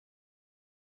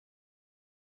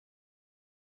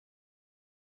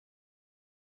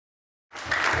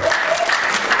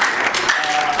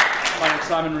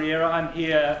Simon Riera. I'm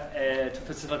here to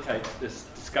facilitate this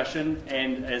discussion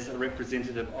and as a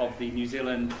representative of the New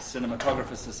Zealand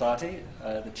Cinematographer Society,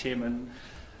 the chairman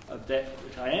of that,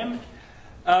 which I am.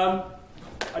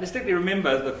 I distinctly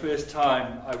remember the first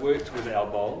time I worked with Al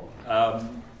Boll.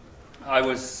 It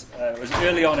was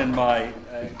early on in my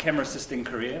camera assisting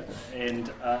career, and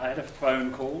I had a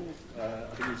phone call,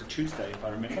 I think it was a Tuesday if I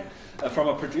remember, from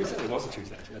a producer. It was a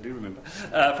Tuesday actually, I do remember.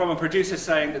 From a producer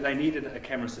saying that they needed a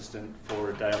camera assistant for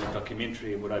a day on a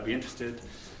documentary, and would I be interested?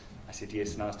 I said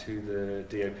yes, and asked who the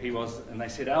DOP was, and they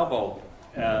said Al Boll.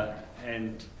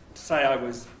 And to say I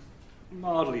was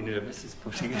mildly nervous is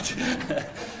pushing it.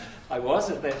 I was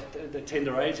at the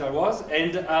tender age I was,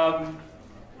 and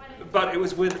but it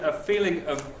was with a feeling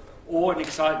of awe and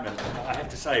excitement, I have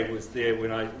to say, was there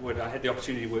when I had the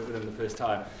opportunity to work with him the first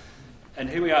time. And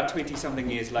here we are 20-something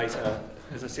years later,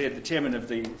 as I said, the chairman of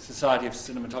the Society of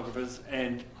Cinematographers,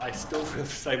 and I still feel the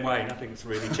same way, nothing's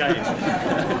really changed.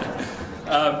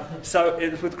 So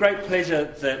it was with great pleasure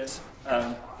that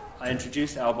I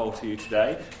introduce Al Boll to you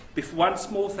today. One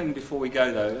small thing before we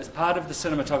go though, as part of the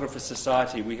Cinematographer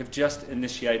Society, we have just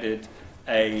initiated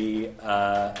an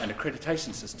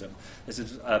accreditation system. This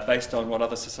is based on what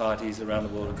other societies around the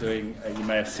world are doing. You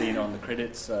may have seen on the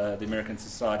credits, the American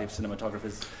Society of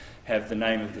Cinematographers have the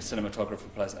name of the cinematographer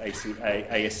plus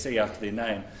ASC after their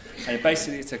name. And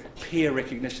basically it's a peer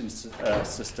recognition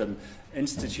system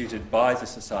instituted by the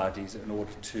societies in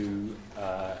order to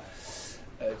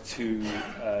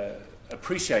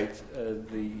appreciate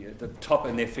the top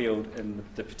in their field in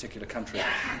the particular country.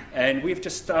 And we've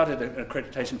just started an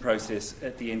accreditation process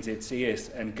at the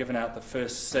NZCS and given out the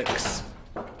first 6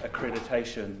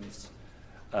 accreditations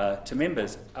to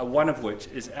members, one of which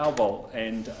is Al Boll.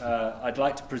 And I'd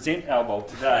like to present Al Boll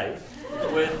today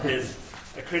with his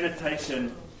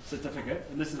accreditation certificate.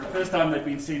 And this is the first time they've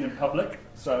been seen in public,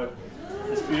 so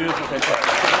it's beautiful.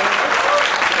 Fantastic.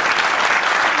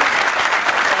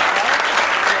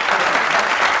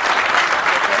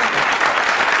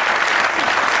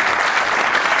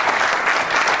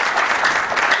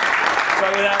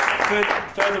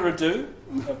 Without further ado,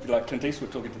 I'd be like Clint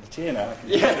Eastwood talking to the chair now.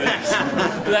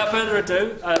 Yeah. Without further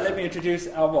ado, let me introduce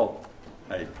Al Boll.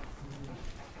 Hey,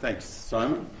 thanks,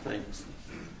 Simon. Thanks.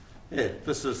 Yeah,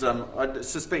 this is. I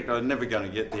suspect I'm never going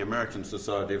to get the American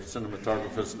Society of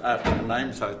Cinematographers after the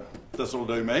name, so this will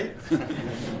do me.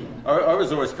 I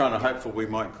was always kind of hopeful we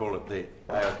might call it the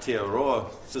Aotearoa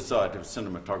Society of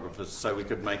Cinematographers, so we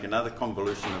could make another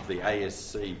convolution of the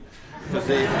ASC. Because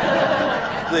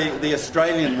the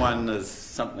Australian one is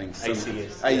something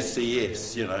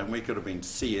ACS, you know, and we could have been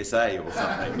CSA or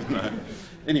something. You know.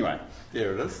 Anyway,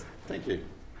 there it is. Thank you.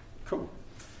 Cool.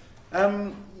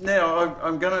 Now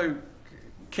I'm going to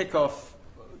kick off,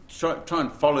 try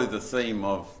and follow the theme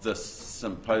of this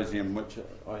symposium, which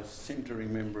I seem to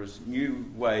remember as New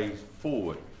Way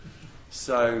Forward.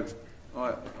 So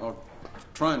I'll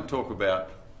try and talk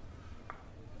about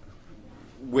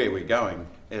where we're going,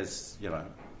 as you know,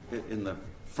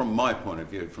 from my point of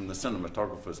view, from the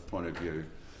cinematographer's point of view,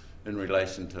 in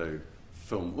relation to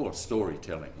film or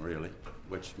storytelling, really,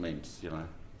 which means, you know,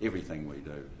 everything we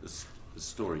do is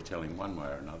storytelling one way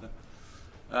or another.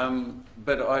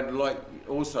 But I'd like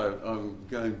also, I'm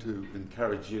going to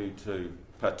encourage you to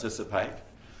participate.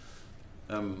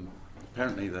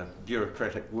 Apparently the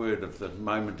bureaucratic word of the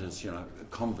moment is, you know,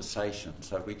 conversation.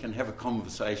 So we can have a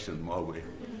conversation while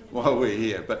we're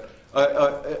here. But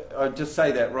I just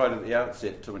say that right at the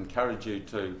outset to encourage you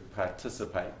to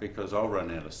participate, because I'll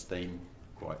run out of steam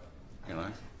quite, you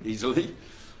know, easily.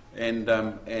 And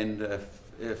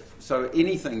so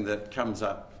anything that comes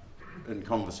up in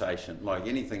conversation, like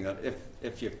anything that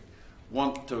if you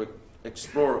want to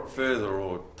explore it further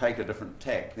or take a different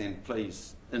tack, then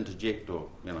please interject or,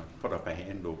 you know, put up a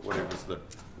hand or whatever's the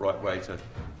right way to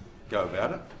go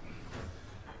about it.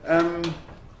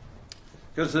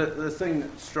 Because the thing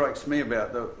that strikes me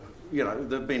about you know,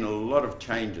 there have been a lot of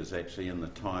changes actually in the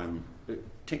time,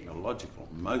 technological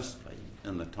mostly,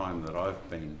 in the time that I've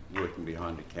been working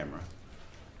behind a camera.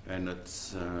 And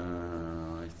it's,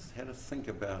 I had to think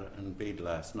about it in bed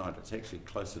last night. It's actually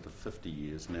closer to 50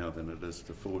 years now than it is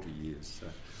to 40 years.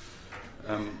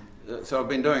 So I've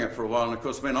been doing it for a while, and of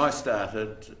course when I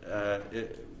started,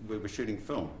 we were shooting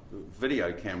film.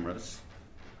 Video cameras,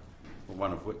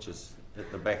 one of which is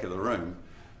at the back of the room,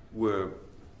 were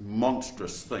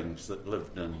monstrous things that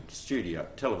lived in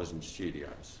television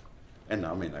studios. And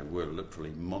I mean, they were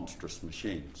literally monstrous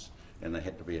machines, and they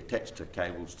had to be attached to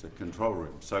cables to control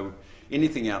rooms. So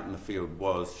anything out in the field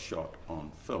was shot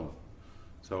on film.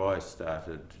 So I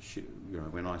started,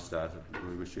 when I started,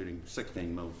 we were shooting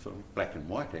 16mm film, black and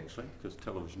white actually, because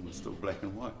television was still black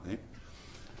and white then.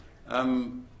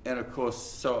 And of course,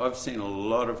 so I've seen a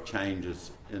lot of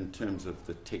changes in terms of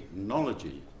the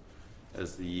technology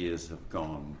as the years have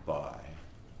gone by.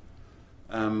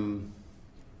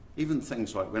 Even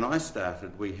things like when I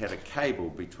started, we had a cable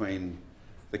between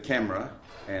the camera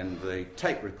and the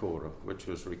tape recorder, which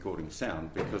was recording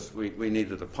sound, because we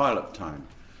needed a pilot tone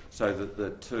so that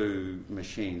the two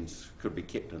machines could be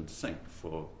kept in sync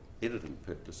for editing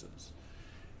purposes.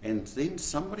 And then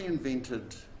somebody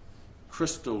invented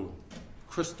crystals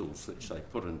which they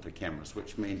put into cameras,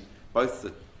 which mean both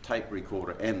the tape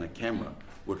recorder and the camera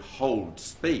would hold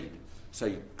speed. So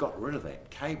you got rid of that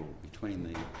cable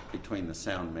between the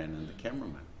sound man and the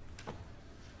cameraman.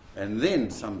 And then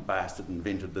some bastard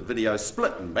invented the video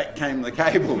split, and back came the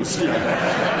cables.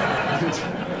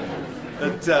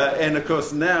 And of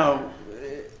course now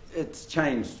it's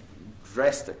changed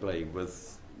drastically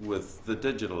with the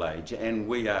digital age, and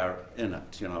we are in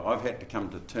it. I've had to come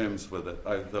to terms with it.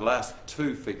 Over the last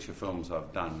 2 feature films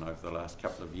I've done over the last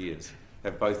couple of years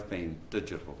have both been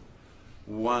digital.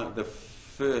 The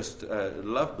first,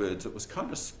 Lovebirds, it was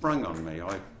kind of sprung on me.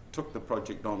 I took the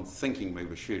project on thinking we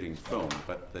were shooting film,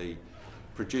 but the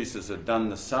producers had done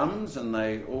the sums, and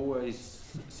they always,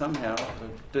 somehow,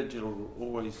 digital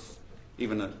always,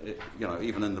 even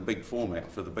in the big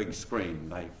format for the big screen,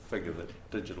 they figure that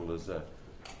digital is a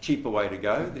cheaper way to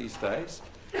go these days.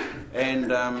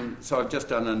 And so I've just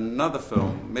done another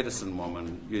film, Medicine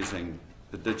Woman, using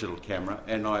the digital camera,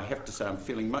 and I have to say I'm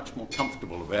feeling much more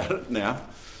comfortable about it now.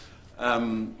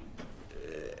 And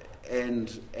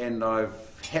I've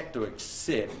had to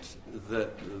accept that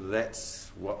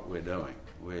that's what we're doing.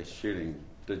 We're shooting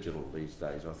digital these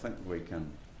days. I think we can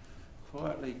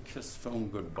quietly kiss film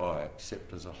goodbye,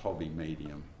 except as a hobby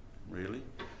medium, really.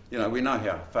 We know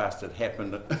how fast it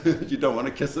happened. You don't want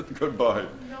to kiss it goodbye.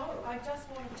 No, I just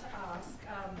wanted to ask,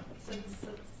 since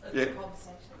it's a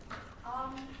conversation,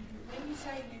 when you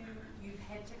say you've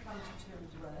had to come to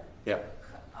terms with it, yeah.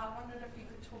 I wondered if you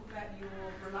could talk about your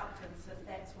reluctance, if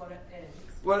that's what it is,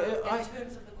 well, in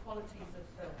terms of the qualities of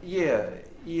film.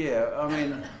 Yeah. I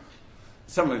mean,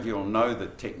 some of you will know the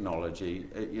technology.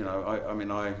 There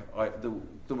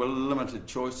were limited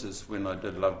choices when I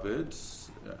did Lovebirds.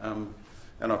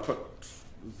 And I put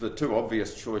the 2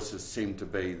 obvious choices seemed to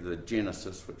be the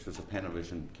Genesis, which was a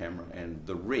Panavision camera, and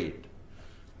the Red,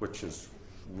 which is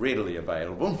readily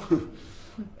available.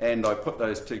 And I put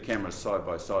those 2 cameras side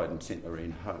by side and sent the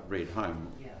Red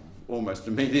home almost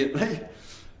immediately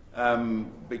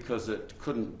because it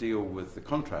couldn't deal with the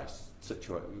contrast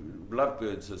situation.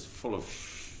 Lovebirds is full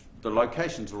of... the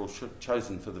locations are all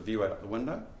chosen for the view out the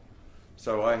window.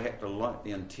 So I had to light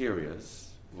the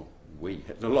interiors... we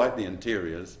had to light the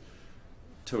interiors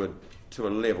to a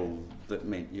level that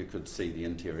meant you could see the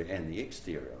interior and the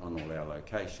exterior on all our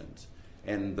locations.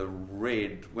 And the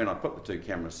Red, when I put the 2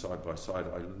 cameras side by side,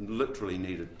 I literally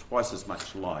needed twice as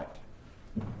much light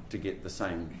to get the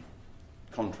same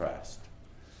contrast.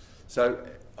 So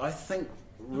I think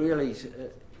really,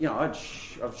 I've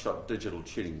shot digital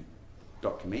shooting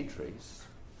documentaries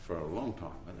for a long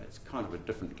time, and it's kind of a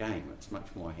different game. It's much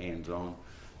more hands-on.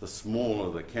 The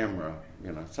smaller the camera,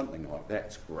 something like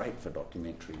that's great for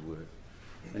documentary work.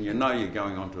 And you're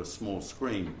going onto a small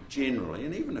screen generally,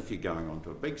 and even if you're going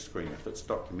onto a big screen, if it's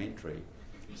documentary,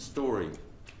 story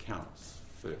counts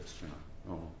first.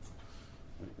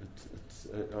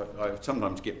 I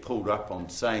sometimes get pulled up on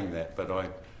saying that, but I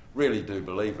really do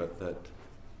believe it, that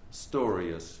story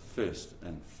is first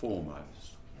and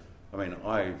foremost. I mean,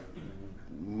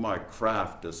 my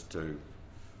craft is to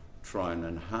try and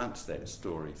enhance that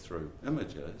story through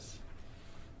images,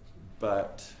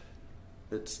 but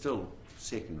it's still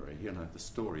secondary. The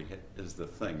story is the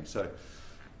thing. So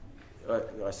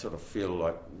I sort of feel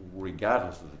like,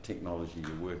 regardless of the technology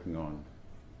you're working on,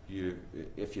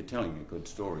 if you're telling a good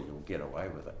story, you'll get away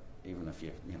with it. Even if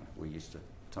we used to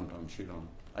sometimes shoot on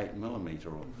 8mm,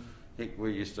 or heck,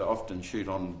 we used to often shoot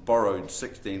on borrowed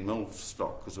 16mm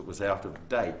stock because it was out of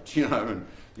date, and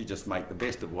you just make the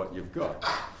best of what you've got.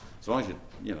 As long as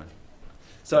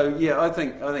So I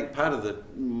think part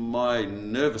of my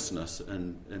nervousness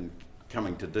in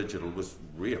coming to digital was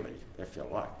really, if you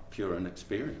like, pure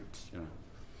inexperience.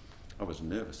 I was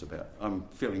nervous about it. I'm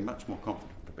feeling much more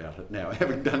confident about it now,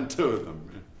 having done 2 of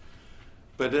them.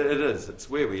 But it's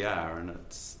where we are,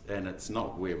 and it's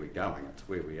not where we're going, it's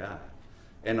where we are.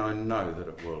 And I know that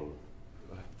it will.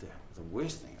 The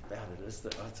worst thing about it is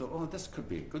that I thought, this could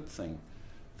be a good thing,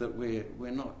 that we're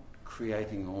not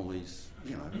creating all these,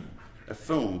 a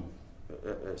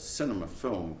cinema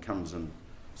film comes in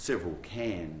several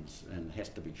cans and has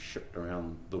to be shipped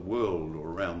around the world or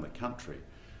around the country.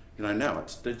 You know, now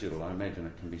it's digital. I imagine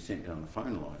it can be sent down the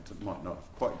phone lines. It might not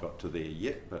have quite got to there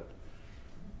yet, but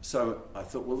so I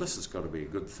thought, well, this has got to be a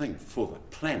good thing for the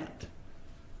planet.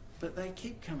 But they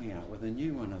keep coming out with a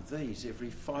new one of these every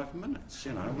 5 minutes.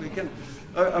 You know,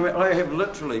 I mean, I have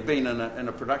literally been in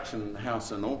a production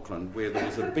house in Auckland where there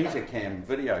was a Betacam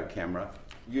video camera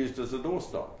used as a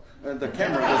doorstop. And the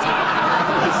camera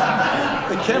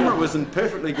was in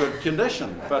perfectly good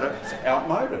condition, but it's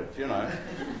outmoded, you know.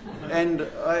 And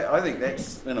I think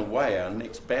that's, in a way, our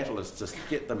next battle is to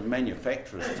get the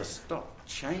manufacturers to stop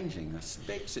changing the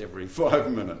specs every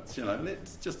 5 minutes. You know,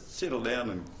 let's just settle down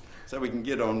and so we can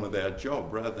get on with our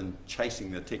job rather than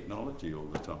chasing the technology all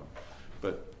the time.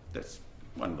 But that's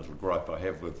one little gripe I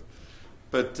have with.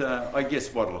 But I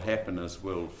guess what will happen is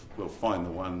we'll find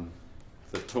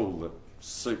the tool that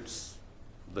suits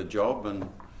the job, and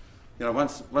you know,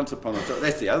 once upon a time,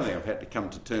 that's the other thing I've had to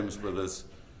come to terms with is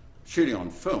shooting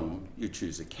on film. You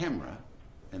choose a camera,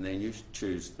 and then you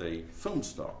choose the film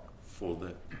stock for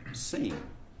the scene.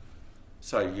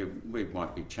 So we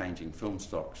might be changing film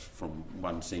stocks from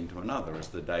one scene to another as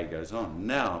the day goes on.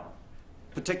 Now,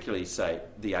 particularly say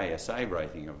the ASA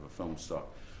rating of a film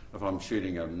stock. If I'm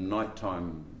shooting a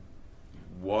nighttime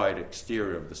wide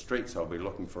exterior of the streets, I'll be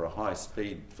looking for a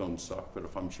high-speed film stock, but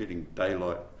if I'm shooting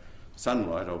daylight,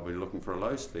 sunlight, I'll be looking for a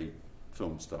low-speed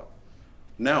film stock.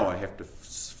 Now I have to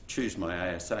choose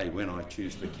my ASA when I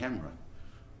choose the camera,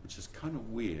 which is kind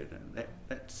of weird, and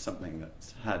that's something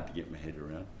that's hard to get my head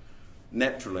around.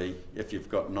 Naturally, if you've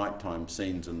got nighttime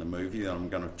scenes in the movie, then I'm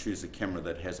going to choose a camera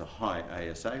that has a high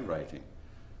ASA rating.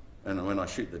 And when I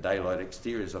shoot the daylight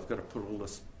exteriors, I've got to put all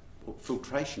this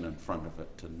filtration in front of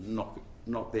it to knock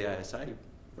the ASA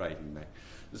rating back.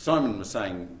 Simon was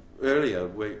saying earlier,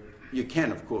 you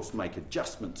can of course make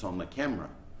adjustments on the camera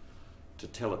to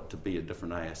tell it to be a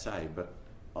different ASA, but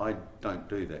I don't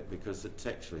do that because it's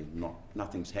actually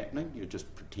nothing's happening. You're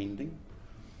just pretending.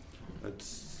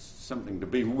 It's something to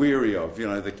be wary of. You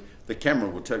know, the camera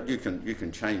will tell you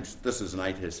can change. This is an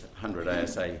 800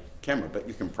 ASA camera, but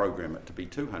you can program it to be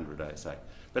 200 ASA.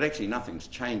 But actually, nothing's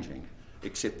changing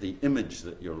except the image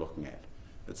that you're looking at.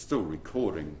 It's still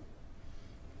recording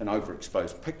an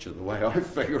overexposed picture, the way I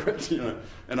figure it. You know,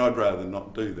 and I'd rather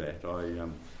not do that.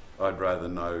 I'd rather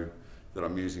know that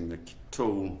I'm using the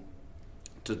tool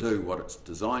to do what it's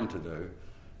designed to do,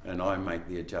 and I make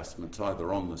the adjustments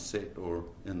either on the set or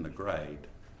in the grade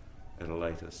at a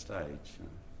later stage.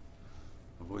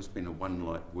 I've always been a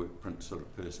one-light work print sort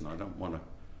of person. I don't want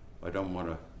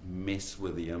to mess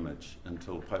with the image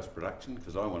until post-production,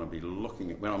 because I want to be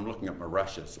looking at, when I'm looking at my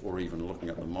rushes or even looking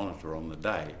at the monitor on the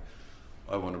day,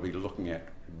 I want to be looking at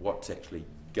what's actually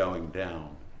going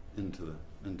down into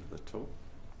the tool.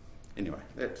 Anyway,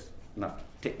 that's enough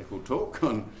technical talk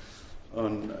on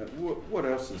what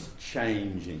else is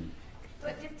changing.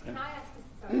 But just, can I ask this?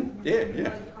 Sorry, yeah.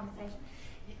 The conversation.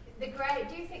 The grade.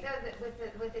 Do you think though that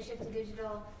with the shift to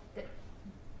digital,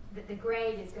 that the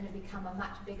grade is going to become a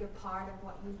much bigger part of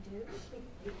what you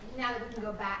do? Now that we can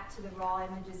go back to the raw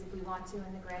images if we want to,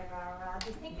 and the grade, do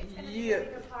you think it's going to be a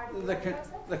bigger part of the process?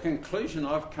 The conclusion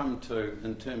I've come to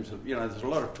in terms of, you know, there's a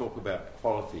lot of talk about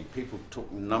quality. People talk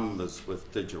numbers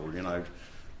with digital, you know,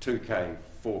 2K,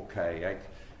 4K, 8K,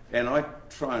 and I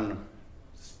try and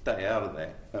stay out of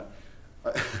that.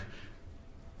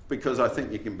 Because I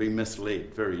think you can be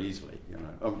misled very easily, you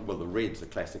know. Well, the Red's a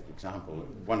classic example.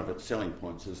 One of its selling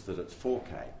points is that it's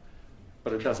 4K,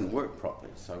 but it doesn't work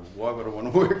properly. So why would I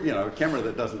want to work, you know, a camera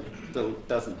that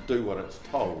doesn't do what it's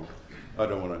told, I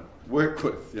don't want to work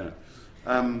with, you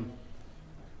know.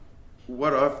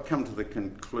 What I've come to the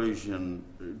conclusion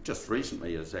just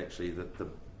recently is actually that the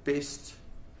best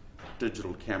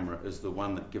digital camera is the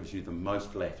one that gives you the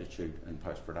most latitude in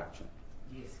post-production.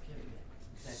 Yes,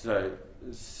 exactly.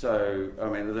 So I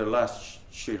mean, the last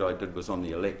shoot I did was on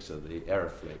the Alexa, the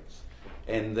Ariflex,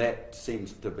 and that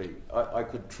seems to be, I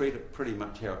could treat it pretty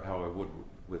much how I would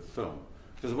with film.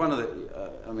 Because one of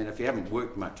the, I mean, if you haven't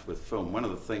worked much with film, one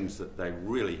of the things that they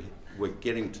really were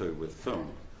getting to with film,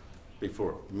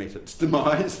 before it met its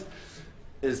demise,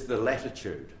 is the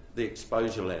latitude, the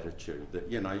exposure latitude. That,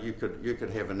 you know, you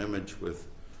could have an image with,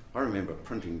 I remember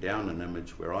printing down an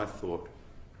image where I thought,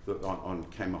 on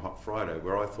Came a Hot Friday,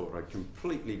 where I thought I'd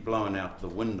completely blown out the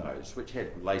windows, which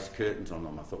had lace curtains on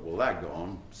them. I thought, well, they're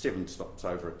gone, 7 stops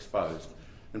overexposed.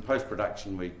 In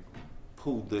post-production, we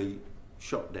pulled the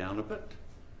shot down a bit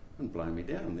and blow me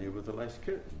down there with the lace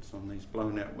curtains on these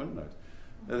blown out windows.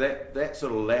 Now that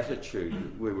sort of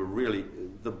latitude, we were really,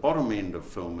 the bottom end of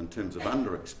film in terms of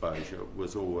underexposure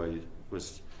was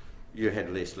you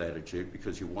had less latitude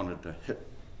because you wanted to hit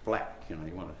black, you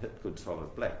wanted to hit good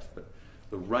solid blacks, but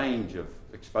the range of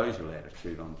exposure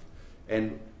latitude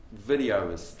and video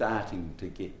is starting to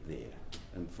get there.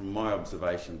 And from my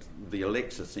observations, the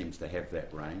Alexa seems to have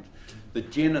that range. The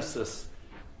Genesis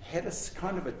had a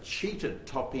kind of a cheated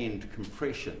top-end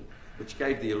compression, which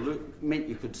meant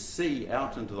you could see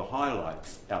out into the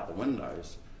highlights out the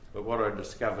windows. But what I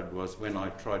discovered was when I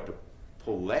tried to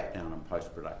pull that down in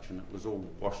post-production, it was all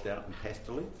washed out and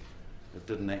pastel-y. It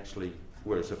didn't actually,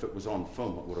 whereas if it was on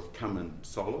film, it would have come in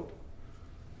solid.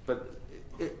 But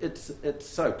it's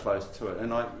so close to it,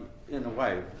 and in a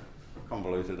way,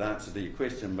 convoluted answer to your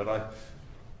question, but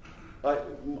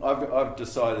I've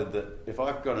decided that if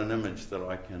I've got an image that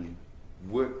I can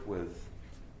work with,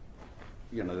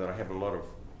 that I have a lot of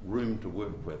room to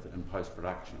work with in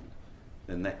post-production,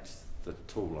 then that's the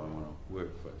tool I want to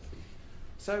work with.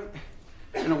 So,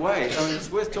 in a way,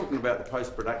 it's worth talking about the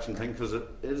post-production thing because it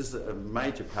is a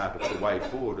major part of the way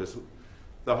forward. Is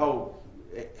the whole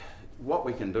what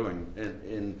we can do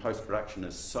in post-production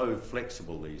is so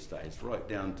flexible these days, right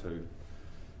down to,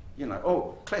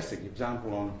 classic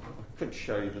example I could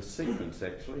show you the sequence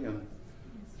actually, and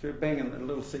so we're banging a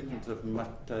little sequence of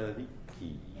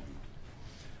Matariki.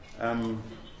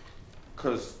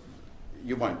 Because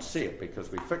you won't see it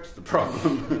because we fixed the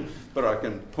problem, but I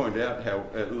can point out how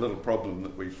a little problem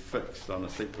that we fixed on a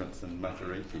sequence in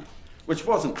Matariki, which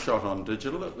wasn't shot on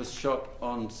digital, it was shot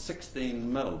on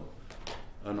 16mm.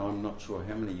 And I'm not sure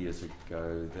how many years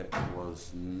ago that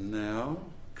was now.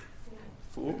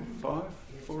 4, 5?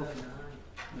 4 or 5?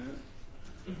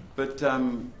 Yeah. But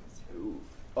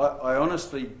I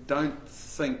honestly don't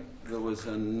think there was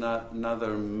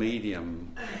another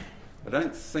medium. I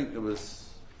don't think there was.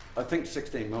 I think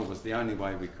 16mm was the only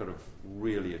way we could have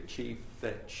really achieved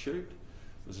that shoot.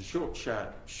 It was a short,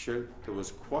 sharp shoot. There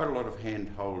was quite a lot of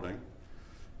hand holding,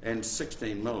 and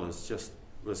 16mm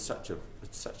was such a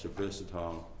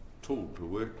versatile tool to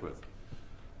work with.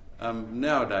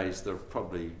 Nowadays there are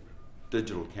probably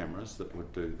digital cameras that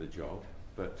would do the job,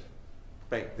 but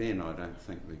back then I don't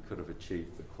think we could have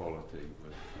achieved the quality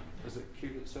with. Is it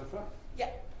cute so far? Yeah,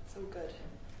 it's all good.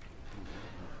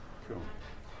 Cool.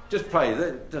 Just play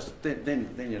that.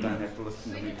 Then you don't have to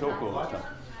listen to me talk all the time.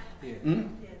 Yeah. Hmm?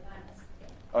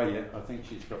 Oh yeah, I think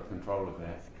she's got control of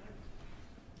that.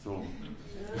 It's all.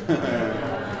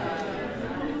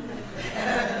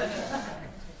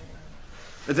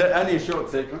 Is it only a short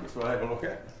sequence we'll have a look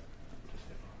at?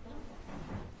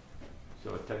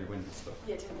 Shall I tell you when to stop?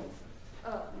 Yeah, tell me.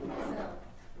 Oh,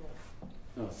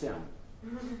 Oh, sound.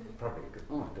 Probably good.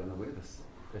 Oh, I don't know where this.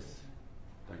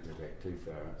 Don't go back too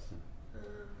far.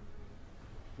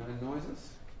 No noises?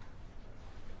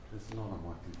 It's not on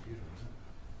my computer, is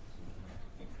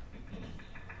it?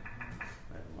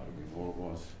 That might have been what it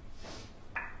was.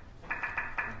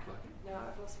 no,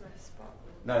 I've lost my spot.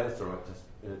 No, that's all right.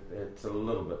 It's a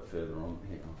little bit further on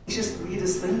here. It's just the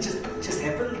weirdest thing just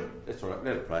happened. That's all right.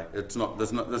 Let it play. It's not.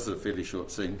 This is a fairly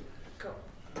short scene. Cool.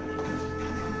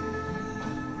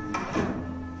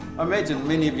 I imagine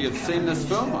many of you have seen this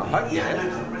film. I hope you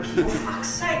have. For fuck's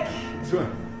sake! Sure.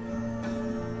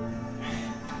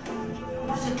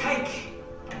 What does it take?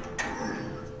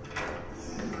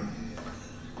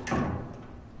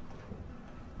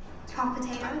 12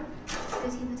 potato,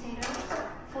 13 potato,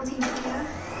 14 potato.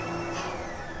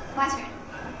 My turn.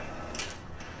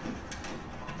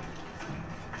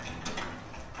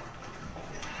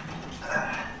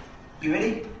 You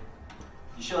ready?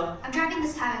 You sure? I'm driving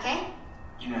this time, okay?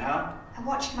 You know how? I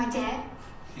watched my dad.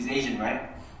 He's Asian, right?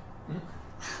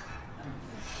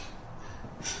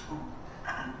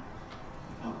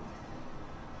 Oh.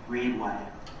 Red wire.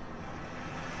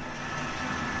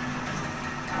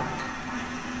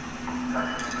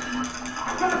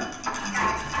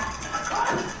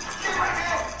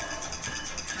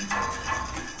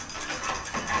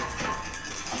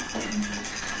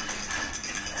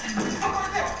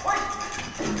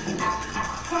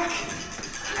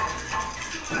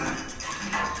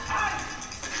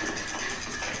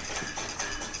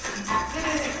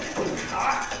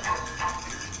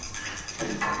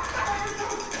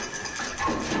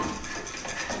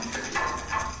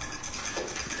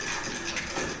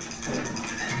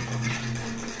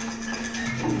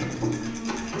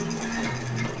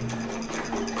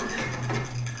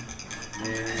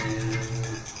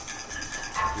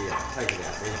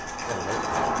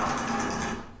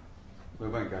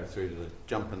 Through to the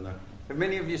jump in the. Have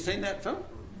many of you seen that film?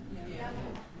 Yeah.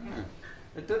 Yeah.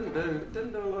 It didn't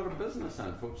do a lot of business,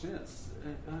 unfortunately.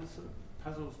 It sort of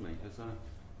puzzles me because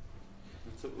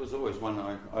it was always one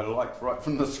I liked right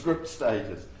from the script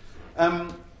stages.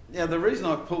 Yeah, the reason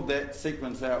I pulled that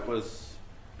sequence out was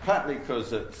partly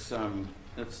because it's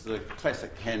the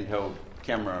classic handheld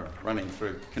camera running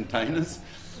through containers,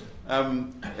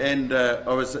 and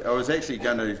I was actually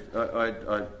going to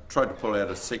I tried to pull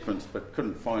out a sequence but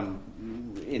couldn't find,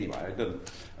 anyway I didn't,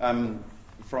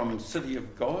 from City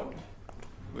of God,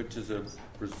 which is a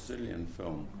Brazilian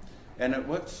film. And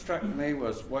what struck me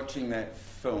was watching that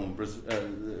film,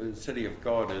 City of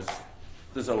God, is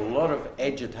there's a lot of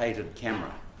agitated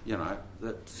camera, you know,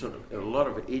 that sort of a lot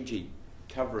of edgy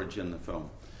coverage in the film.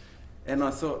 And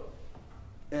I thought,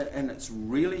 and it's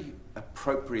really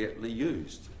appropriately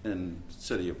used in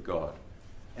City of God.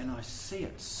 And I see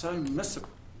it so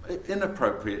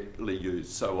inappropriately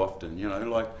used so often, you know,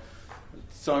 like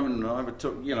Simon and I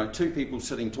were two people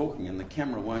sitting talking and the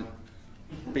camera won't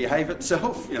behave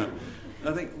itself, you know.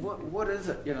 I think, what is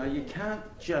it? You know, you can't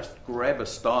just grab a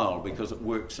style because it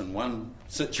works in one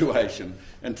situation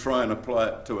and try and apply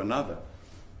it to another.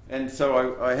 And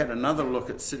so I had another look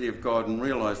at City of God and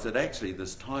realised that actually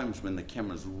there's times when the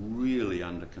camera's really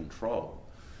under control,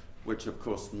 which of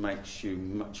course makes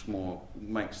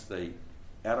the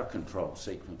out of control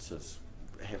sequences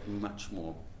have much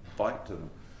more bite to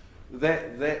them.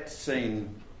 That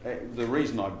scene, the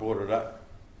reason I brought it up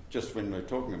just when we were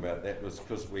talking about that was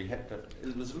because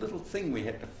it was a little thing we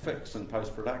had to fix in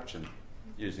post-production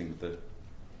using the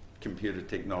computer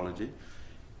technology.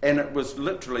 And it was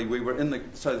literally,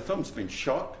 so the film's been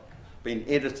shot, been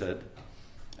edited,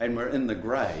 and we're in the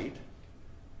grade,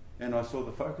 and I saw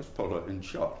the focus puller in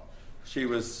shot. She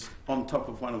was on top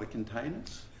of one of the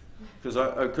containers. Because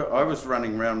I was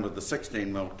running around with the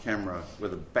 16mm camera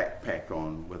with a backpack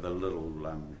on with a little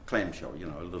clamshell, you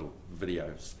know, a little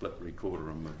video split recorder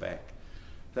on my back.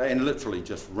 And literally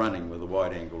just running with a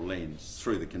wide-angle lens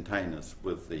through the containers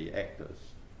with the actors.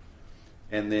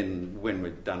 And then when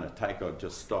we'd done a take, I'd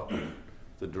just stop and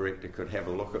the director could have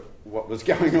a look at what was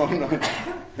going on.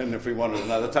 And if we wanted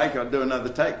another take, I'd do another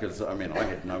take. Because, I mean, I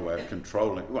had no way of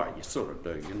controlling. Well, you sort of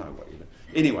do, you know what you do.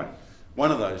 Anyway. One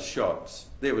of those shots,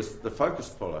 there was the focus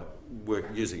puller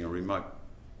using a remote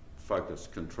focus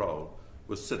control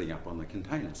was sitting up on the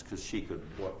containers because she could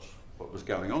watch what was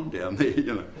going on down there,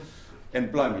 you know.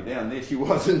 And blow me down, there she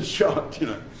was in shot, you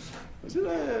know. I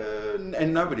said,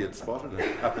 and nobody had spotted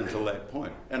her up until that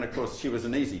point. And of course she was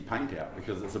an easy paint out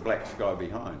because it's a black sky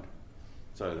behind.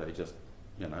 So they just,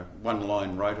 you know, one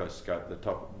line rotoscope the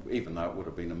top, even though it would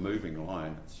have been a moving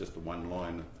line, it's just a one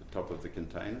line at the top of the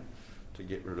container to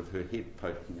get rid of her head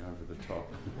poking over the top.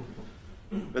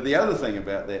 But the other thing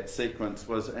about that sequence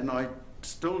was, and I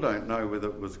still don't know whether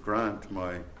it was Grant,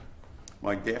 my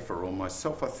gaffer, or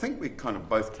myself, I think we kind of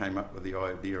both came up with the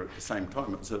idea at the same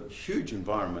time. It's a huge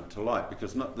environment to light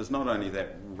because there's not only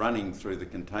that running through the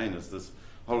containers, there's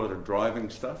a whole lot of driving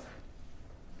stuff,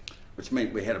 which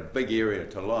meant we had a big area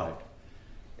to light,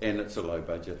 and it's a low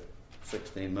budget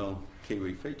 16mm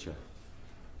Kiwi feature.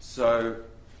 So,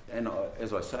 and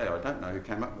as I say, I don't know who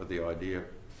came up with the idea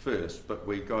first, but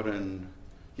we got in,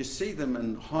 you see them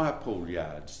in hire pool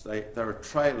yards. They're a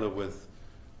trailer with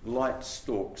light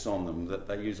stalks on them that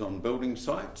they use on building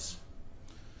sites.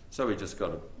 So we just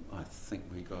got, I think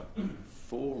we got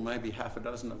 4, maybe half a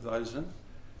dozen of those in,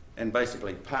 and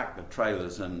basically parked the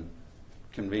trailers in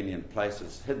convenient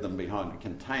places, hid them behind a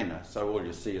container, so all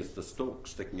you see is the stalk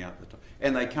sticking out the top.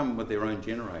 And they come with their own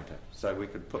generator, so we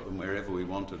could put them wherever we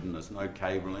wanted and there's no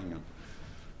cabling.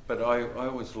 But I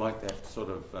always like that sort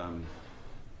of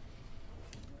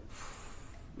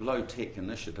low-tech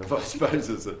initiative, I suppose,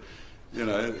 is it? You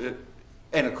know,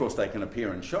 and of course they can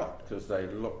appear in shot because they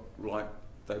look like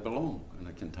they belong in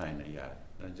a container yard.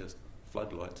 They're just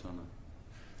floodlights on it.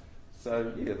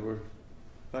 So yeah,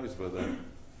 those were the.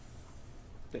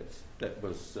 That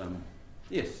was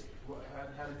yes. How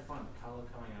did you find the colour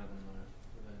coming out of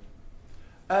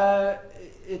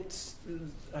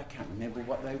them? I can't remember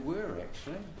what they were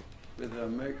actually, with a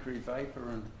mercury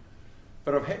vapour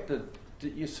but I've had to.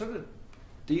 You sort of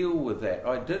deal with that.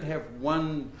 I did have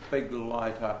one big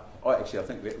light up. I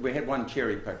think we had one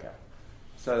cherry picker,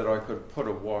 so that I could put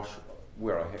a wash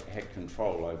where I had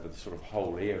control over the sort of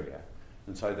whole area,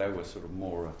 and so they were sort of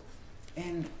more.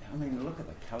 And I mean, look at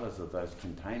the colours of those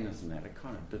containers and that. It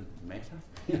kind of didn't matter,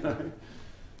 you know.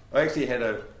 I actually had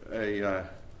a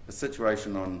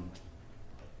situation on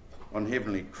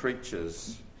Heavenly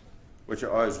Creatures, which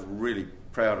I was really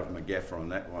proud of my gaffer on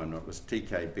that one. It was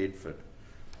TK Bedford.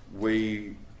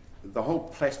 The whole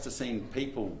plasticine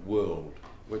people world,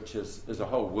 which is a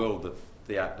whole world that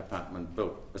the art department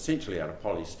built essentially out of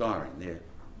polystyrene, their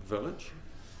village,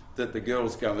 that the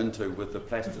girls go into with the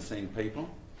plasticine people.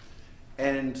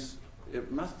 And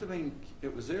it must have been,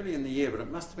 it was early in the year, but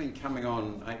it must have been coming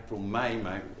on April, May.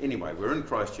 Anyway, we're in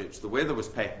Christchurch, the weather was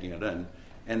packing it in,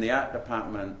 and the art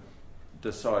department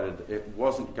decided it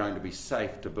wasn't going to be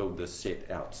safe to build this set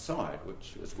outside,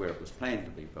 which is where it was planned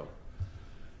to be built,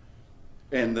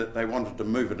 and that they wanted to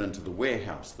move it into the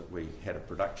warehouse that we had a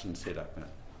production set up in.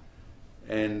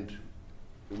 And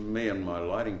me and my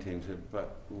lighting team said,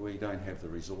 but we don't have the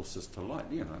resources to light.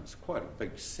 You know, it's quite a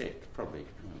big set, probably,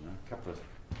 I don't know, a couple of,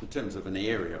 in terms of an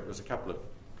area, it was a couple of,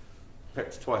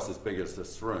 perhaps twice as big as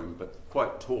this room, but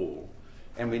quite tall,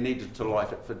 and we needed to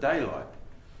light it for daylight.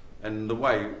 And the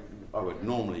way I would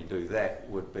normally do that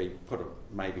would be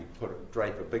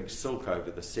drape a big silk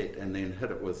over the set and then hit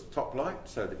it with top light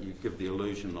so that you give the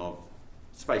illusion of,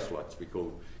 space lights we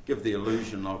call, give the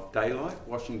illusion of daylight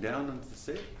washing down into the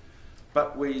set.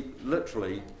 But we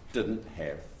literally didn't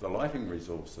have the lighting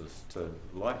resources to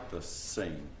light this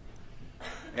scene.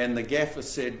 And the gaffer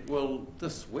said, well,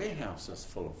 this warehouse is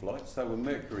full of lights. They were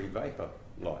mercury vapour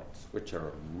lights, which are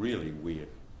a really weird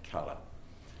colour.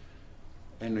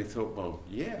 And we thought, well,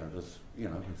 yeah, there's, you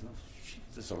know,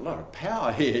 there's a lot of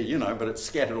power here, you know, but it's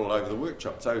scattered all over the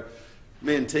workshop. So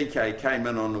me and TK came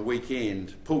in on the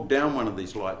weekend, pulled down one of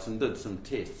these lights and did some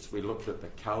tests. We looked at the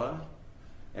colour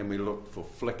and we looked for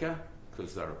flicker,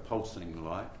 because they're a pulsing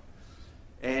light.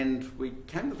 And we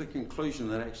came to the conclusion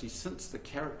that actually, since the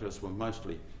characters were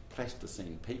mostly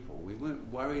plasticine people, we weren't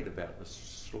worried about the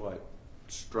slight,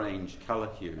 strange colour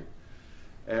hue.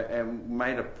 And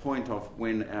made a point of,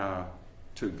 when our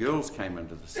two girls came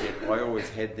into the set, I always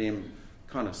had them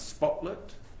kind of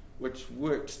spotlit, which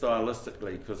worked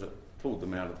stylistically because it pulled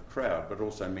them out of the crowd, but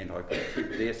also meant I could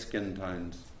keep their skin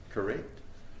tones correct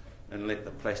and let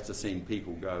the plasticine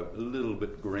people go a little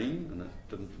bit green, and it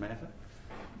didn't matter.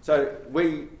 So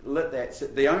we lit that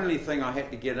set. The only thing I had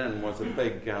to get in was a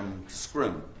big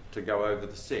scrim to go over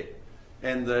the set,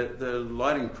 and the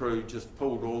lighting crew just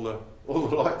pulled all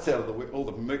the lights out of all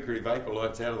the mercury vapour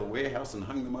lights out of the warehouse and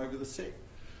hung them over the set.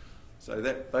 So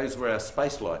those were our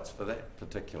space lights for that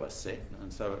particular set,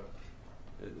 and so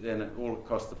all it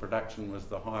cost the production was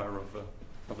the hire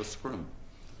of a scrim.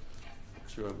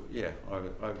 So yeah,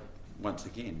 I once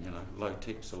again, you know,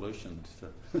 low-tech solutions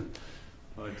to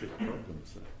high-tech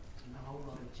problems. A whole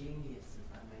lot of genius,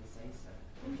 if I may say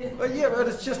so. Well, yeah, but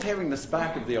it's just having the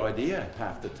spark of the idea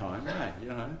half the time, right? You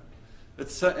know,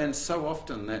 and so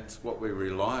often that's what we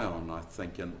rely on, I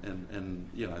think, in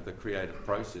you know, the creative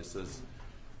processes.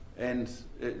 And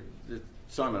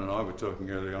Simon and I were talking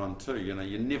early on too. You know,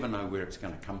 you never know where it's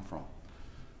going to come from.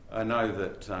 I know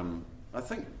that I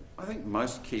think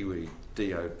most Kiwi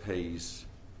DOPs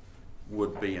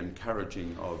would be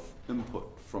encouraging of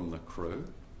input from the crew.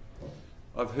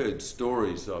 I've heard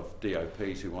stories of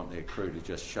DOPs who want their crew to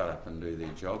just shut up and do their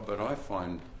job, but I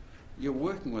find you're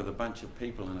working with a bunch of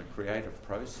people in a creative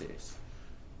process.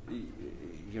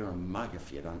 You're a mug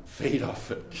if you don't feed off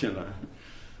it, you know.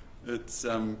 It's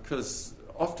because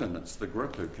often it's the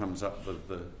group who comes up with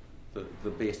the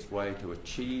best way to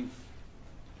achieve.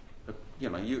 You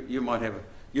know,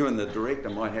 you and the director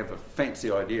might have a fancy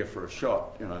idea for a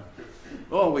shot, you know.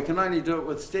 Oh, we can only do it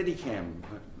with Steadicam.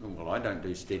 Well, I don't do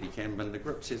Steadicam, and the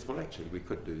group says, well, actually, we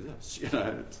could do this, you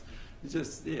know. It's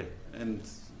just, yeah, and,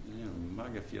 you know,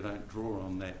 mug if you don't draw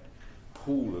on that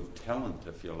pool of talent,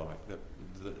 if you like,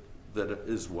 that it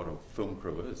is what a film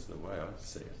crew is, the way I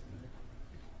see it.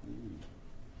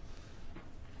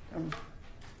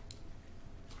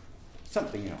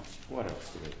 Something else. What else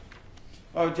do we?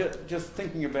 Oh, just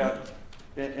thinking about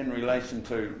in relation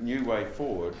to New Way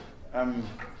Forward.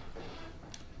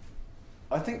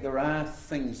 I think there are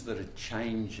things that are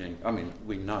changing. I mean,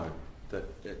 we know that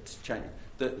it's changing.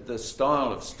 The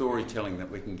style of storytelling that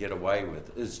we can get away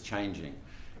with is changing,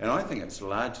 and I think it's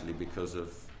largely because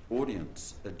of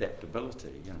audience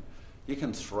adaptability. You know, you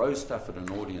can throw stuff at an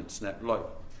audience now, like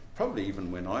probably even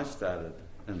when I started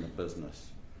in the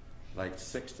business, late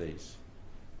 60s.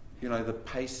 You know, the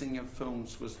pacing of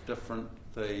films was different.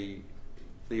 The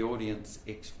audience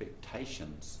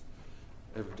expectations,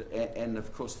 and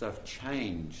of course they've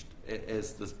changed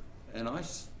as this. And I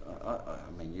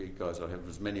mean, you guys, I have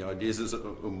as many ideas as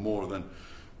or more than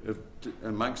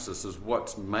amongst us as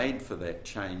what's made for that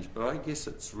change. But I guess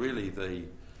it's really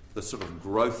the sort of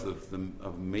growth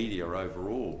of media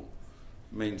overall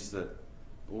means that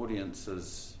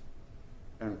audiences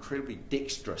are incredibly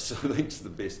dexterous. I think is the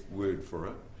best word for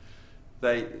it.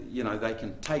 They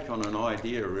can take on an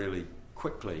idea really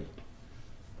quickly.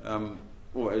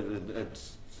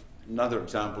 It's another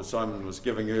example Simon was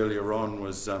giving earlier on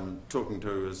was talking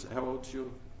to his, how old's your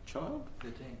child?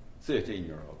 13.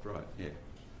 13-year-old, right, yeah.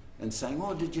 and saying,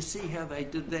 oh, did you see how they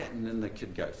did that? And then the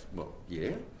kid goes, well,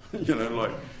 yeah. You know,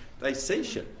 like, they see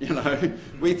shit, you know.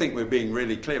 We think we're being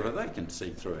really clever. They can see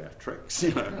through our tricks,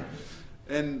 you know.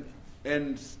 And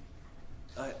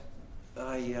I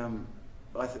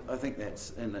think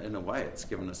that's, in a way, it's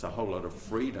given us a whole lot of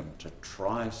freedom to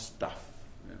try stuff.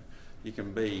 You know, you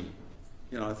can be,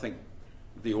 you know, I think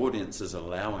the audience is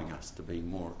allowing us to be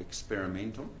more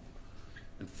experimental.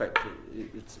 In fact,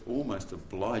 it's almost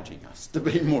obliging us to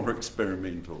be more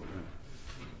experimental.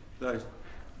 You know. Though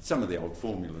some of the old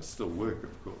formulas still work,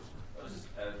 of course.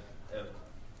 I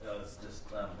was just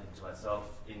thinking to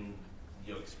myself, in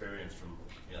your experience from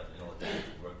in all the data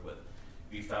you work with,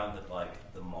 you found that like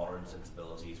the modern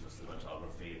sensibilities for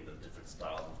cinematography and the different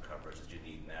styles of coverage that you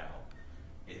need now,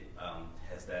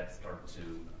 has that started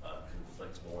to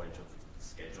conflict more in terms of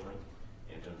scheduling,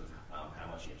 in terms of how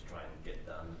much you have to try and get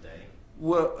done in a day?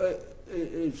 Well,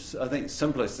 I think the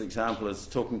simplest example is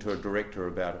talking to a director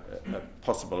about a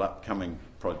possible upcoming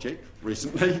project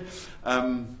recently.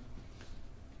 Talking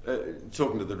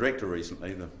to the director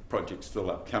recently, the project's still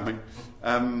upcoming.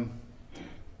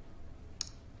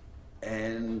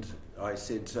 And I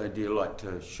said, so do you like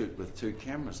to shoot with 2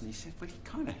 cameras? And he said, well, you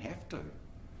kind of have to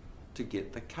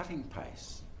get the cutting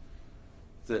pace.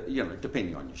 You know,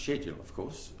 depending on your schedule, of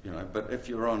course, you know, but if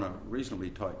you're on a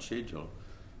reasonably tight schedule,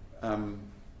 I mean,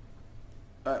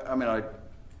 I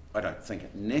don't think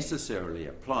it necessarily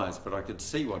applies, but I could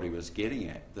see what he was getting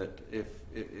at, that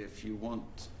if you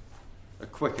want a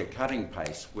quicker cutting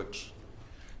pace, which,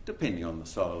 depending on the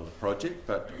style of the project,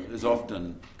 but is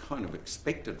often kind of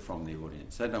expected from the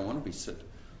audience. They don't want to be sit,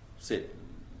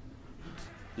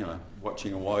 you know,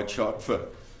 watching a wide shot for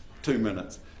 2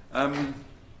 minutes. I'm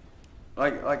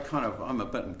a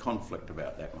bit in conflict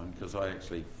about that one, because I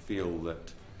actually feel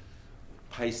that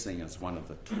pacing is one of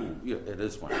the tools. Yeah, it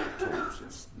is one of the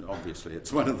tools. Obviously,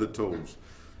 it's one of the tools.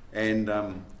 And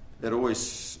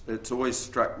it's always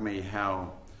struck me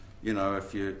how, you know,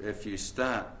 if you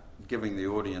start giving the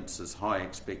audiences high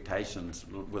expectations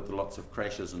with lots of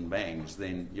crashes and bangs,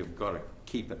 then you've got to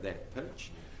keep at that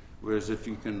pitch. Whereas if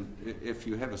you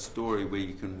have a story where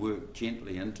you can work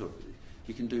gently into it,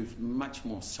 you can do much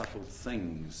more subtle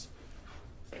things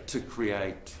to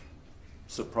create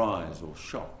surprise or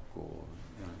shock, or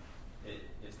you know.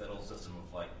 It's that old system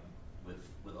of like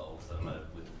with old cinema,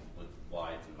 with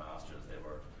wides and masters, they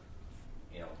were,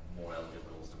 you know, more elegant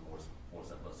but also more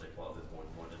simplistic. Well, there's more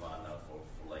demand now for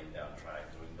laying down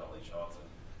track, doing dolly shots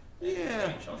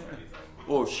and shots and everything.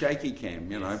 Or shaky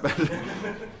cam, you know.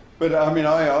 But I mean,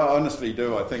 I honestly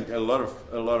do. I think a lot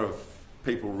of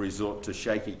people resort to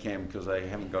shaky cam because they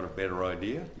haven't got a better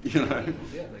idea, you know.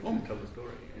 Yeah, they can tell the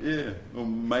story. Yeah, or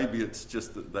maybe it's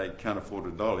just that they can't afford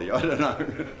a dolly. I don't know.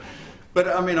 But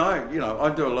I mean, I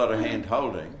do a lot of hand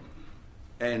holding,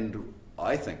 and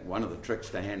I think one of the tricks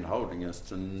to hand holding is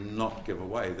to not give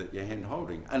away that you're hand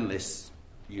holding unless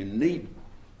you need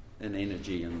an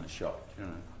energy in the shot, you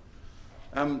know.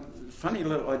 Funny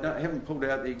little, I haven't pulled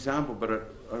out the example, but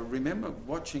I remember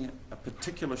watching a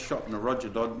particular shot in a Roger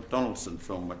Donaldson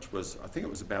film, which was, I think it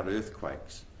was about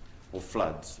earthquakes or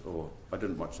floods, or I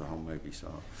didn't watch the whole movie,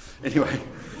 so anyway.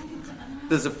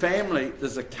 There's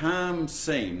a calm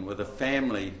scene with a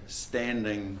family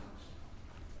standing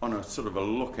on a sort of a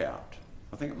lookout.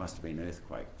 I think it must have been an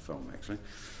earthquake film, actually.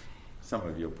 Some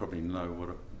of you will probably know what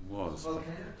it was. Well,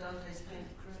 Dante's Peak.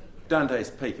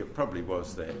 Dante's Peak, it probably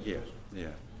was that, yeah.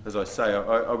 As I say,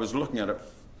 I was looking at it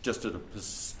just at a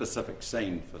specific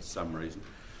scene for some reason.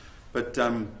 But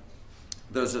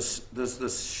there's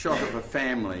this shot of a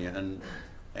family, and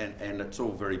it's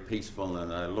all very peaceful, and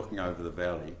they're looking over the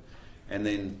valley. And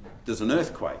then there's an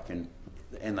earthquake, and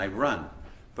they run.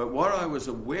 But what I was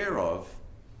aware of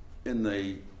in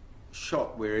the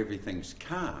shot where everything's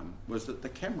calm was that the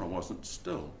camera wasn't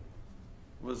still.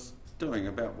 It was doing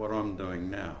about what I'm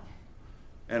doing now.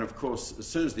 And of course, as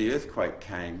soon as the earthquake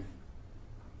came,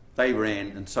 they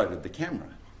ran, and so did the camera.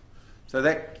 So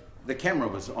the camera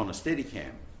was on a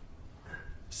Steadicam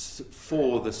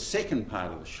for the second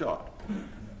part of the shot.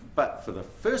 But for the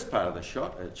first part of the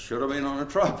shot, it should have been on a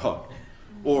tripod.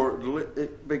 Or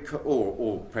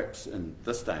perhaps in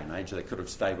this day and age, they could have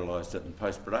stabilised it in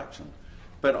post-production.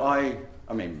 But I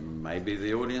mean, maybe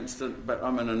the audience didn't, but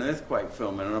I'm in an earthquake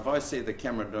film, and if I see the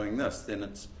camera doing this, then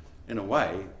it's, in a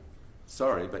way,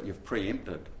 sorry, but you've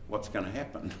preempted what's going to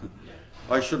happen.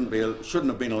 I shouldn't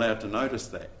have been allowed to notice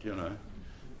that, you know.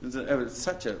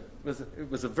 It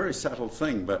was a very subtle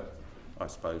thing, but I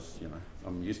suppose, you know,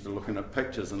 I'm used to looking at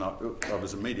pictures, and I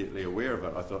was immediately aware of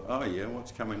it. I thought, oh yeah,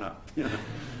 what's coming up? You know,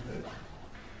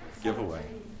 giveaway.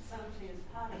 Subtlety is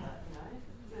part of it, you know.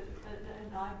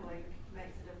 And I believe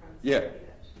makes a difference Yeah,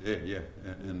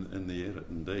 in the edit,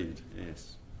 indeed,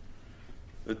 yes.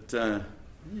 But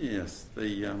yes,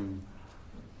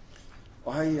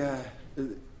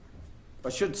 I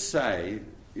should say,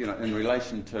 you know, in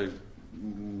relation to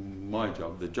my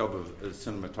job, the job of a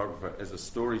cinematographer as a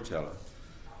storyteller,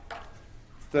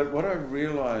 that what I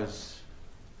realise,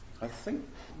 I think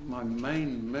my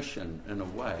main mission, in a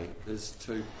way, is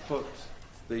to put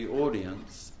the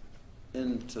audience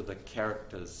into the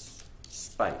character's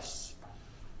space.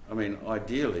 I mean,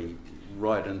 ideally,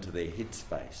 right into their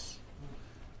headspace.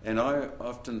 And I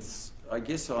often, I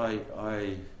guess I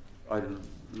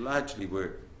largely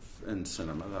work in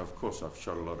cinema, though of course I've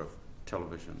shot a lot of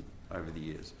television over the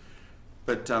years.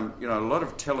 But, you know, a lot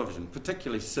of television,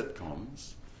 particularly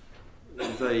sitcoms,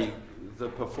 the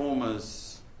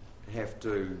performers have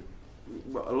to,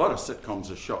 well, a lot of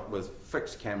sitcoms are shot with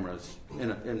fixed cameras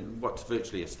in what's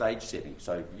virtually a stage setting.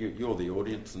 So you're the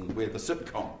audience and we're the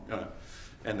sitcom, you know,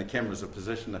 and the cameras are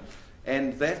positioned.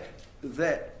 And that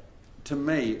to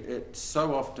me, it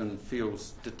so often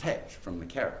feels detached from the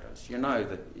characters. You know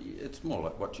that it's more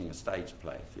like watching a stage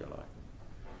play, if you like.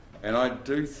 And I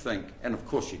do think, and of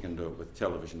course you can do it with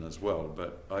television as well,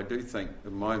 but I do think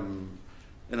that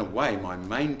in a way, my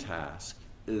main task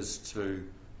is to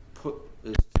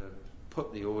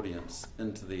put the audience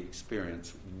into the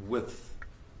experience with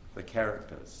the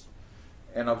characters.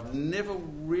 And I've never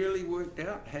really worked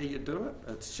out how you do it.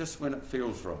 It's just when it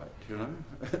feels right, you know.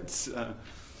 It's,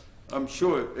 I'm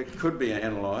sure it could be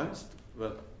analysed,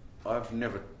 but I've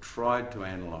never tried to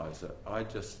analyse it. I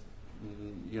just,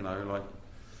 you know, like,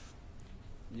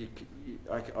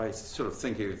 I sort of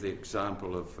think of the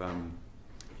example of,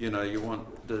 you know,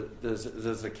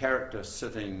 there's a character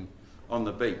sitting on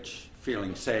the beach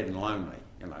feeling sad and lonely,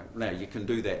 you know. Now, you can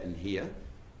do that in here,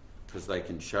 because they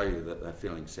can show you that they're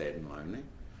feeling sad and lonely.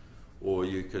 Or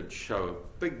you could show a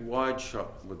big wide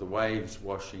shot with the waves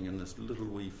washing in this little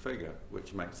wee figure,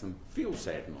 which makes them feel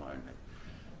sad and lonely.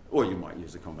 Or you might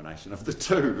use a combination of the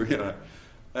two, you know.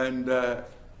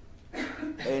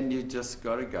 And you just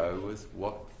got to go with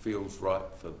what feels right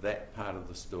for that part of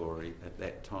the story at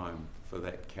that time for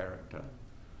that character.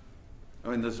 I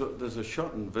mean, there's a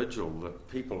shot in Vigil that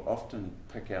people often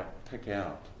pick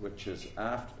out, which is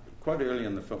after, quite early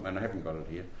in the film, and I haven't got it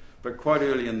here, but quite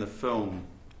early in the film,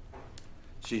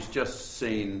 she's just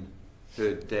seen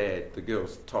her dad, the girl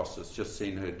Toss has just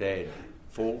seen her dad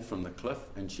fall from the cliff,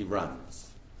 and she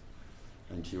runs.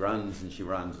 And she runs and she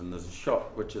runs, and there's a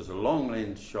shot which is a long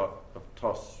lens shot of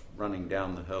Toss running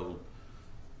down the hill,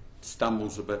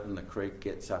 stumbles a bit in the creek,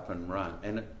 gets up and runs.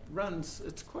 And it runs,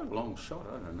 it's quite a long shot,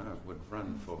 I don't know, it would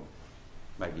run for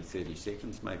maybe 30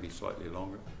 seconds, maybe slightly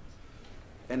longer.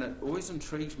 And it always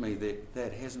intrigues me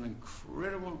that has an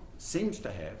incredible, seems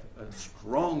to have a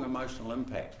strong emotional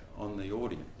impact on the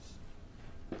audience.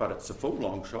 But it's a full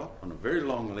long shot on a very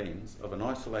long lens of an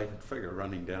isolated figure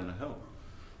running down a hill.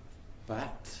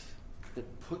 But it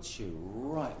puts you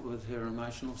right with her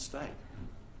emotional state.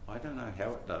 I don't know how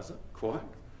it does it, quite.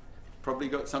 Probably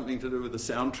got something to do with the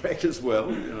soundtrack as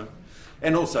well, you know.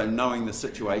 And also knowing the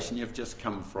situation you've just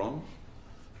come from.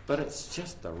 But it's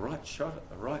just the right shot at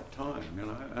the right time, you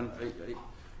know. And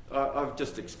I've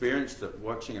just experienced it,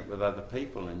 watching it with other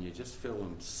people, and you just feel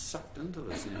them sucked into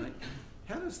this. And you think,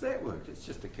 how does that work? It's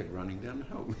just a kid running down the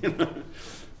hill, you know.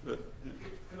 But, yeah.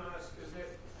 Can I ask, does that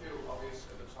feel obvious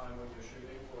at the time when you're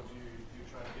shooting, or do you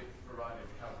try to get a variety of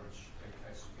coverage in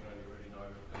case you don't already know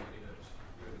in the edit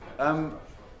where the shot?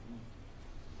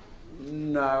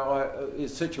 No, a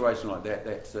situation like that,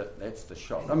 that's the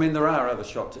shot. I mean, there are other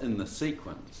shots in the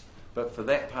sequence, but for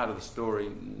that part of the story,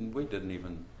 we didn't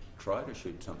even try to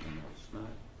shoot something else, no.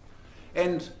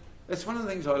 And it's one of the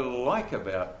things I like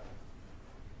about,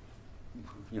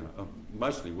 you know, I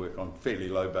mostly work on fairly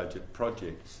low-budget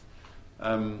projects,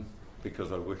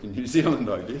 because I work in New Zealand,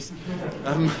 I guess.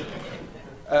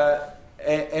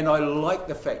 And I like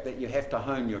the fact that you have to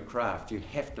hone your craft. You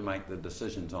have to make the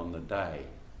decisions on the day,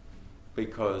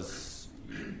 because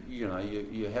you know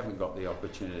you haven't got the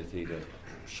opportunity to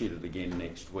shoot it again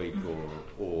next week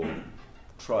or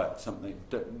try it something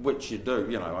which you do.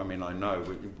 You know, I mean, I know,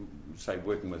 say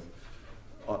working with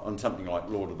on something like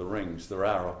Lord of the Rings, there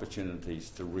are opportunities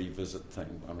to revisit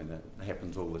things. I mean, that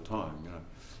happens all the time, you know.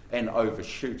 And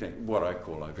overshooting, what I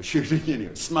call overshooting,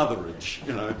 anyway, smotherage,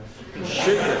 you know.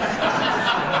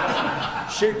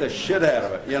 Shoot the shit out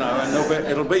of it, you know, and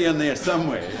it'll be in there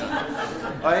somewhere. You know.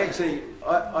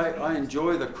 I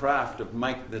enjoy the craft of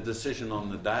making the decision on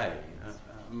the day,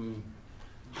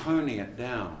 honing it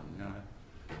down, you know.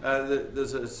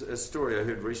 There's a story I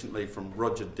heard recently from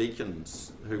Roger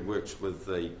Deakins, who works with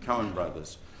the Coen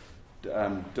brothers,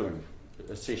 doing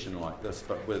a session like this,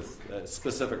 but with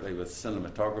specifically with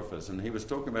cinematographers, and he was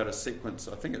talking about a sequence,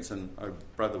 I think it's in Oh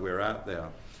Brother Where Art Thou,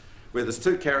 where there's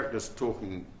two characters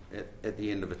talking at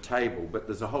the end of a table, but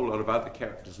there's a whole lot of other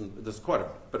characters, and there's quite a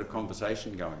bit of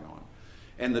conversation going on.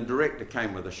 And the director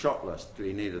came with a shot list.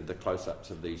 He needed the close-ups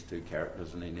of these two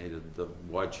characters, and he needed the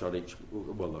wide shot each,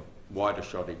 well, the wider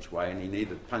shot each way, and he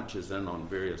needed punches in on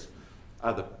various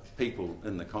other people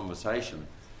in the conversation.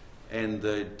 And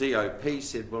the DOP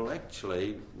said, well,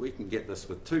 actually, we can get this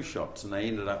with two shots. And they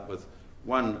ended up with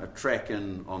one, a track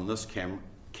in on this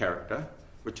character,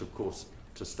 which, of course,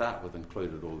 to start with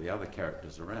included all the other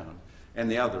characters around, and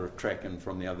the other, a track in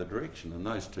from the other direction. And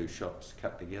those two shots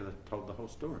cut together told the whole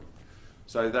story.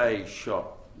 So they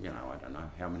shot, you know, I don't know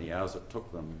how many hours it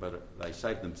took them, but they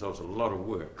saved themselves a lot of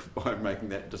work by making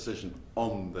that decision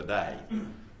on the day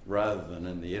rather than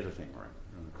in the editing room.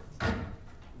 I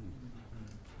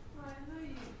know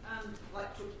you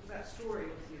like talked about story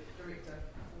with your director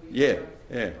before you Yeah, started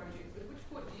the yeah. project. At which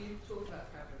point do you talk about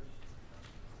coverage?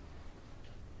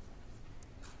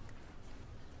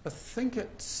 I think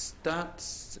it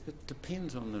starts, it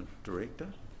depends on the director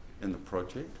and the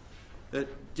project.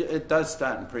 It does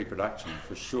start in pre-production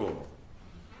for sure,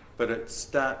 but it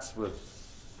starts with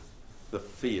the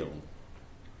feel,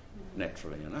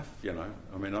 naturally enough, you know.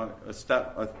 I mean, I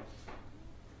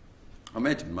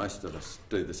imagine most of us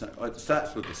do the same. It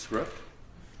starts with the script,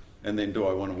 and then do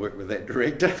I want to work with that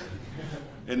director?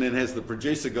 And then has the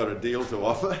producer got a deal to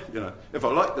offer? You know, if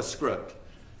I like the script,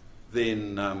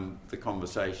 then the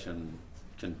conversation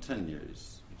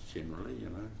continues generally, you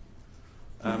know.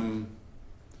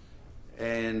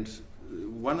 And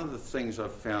one of the things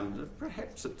I've found,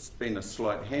 perhaps it's been a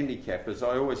slight handicap, is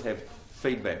I always have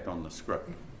feedback on the script.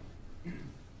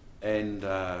 And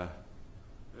I've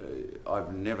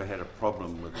never had a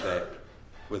problem with that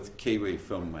with Kiwi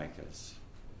filmmakers.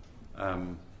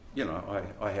 You know,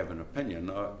 I have an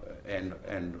opinion and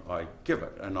I give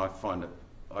it, and I find it,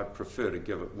 I prefer to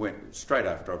give it straight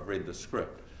after I've read the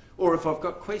script. Or if I've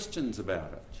got questions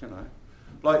about it, you know.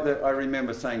 Like I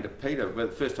remember saying to Peter, the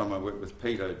first time I worked with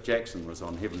Peter Jackson was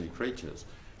on Heavenly Creatures,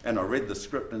 and I read the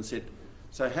script and said,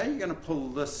 so how are you going to pull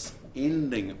this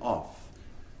ending off?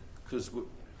 Because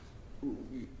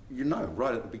you know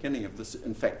right at the beginning of this,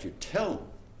 in fact you tell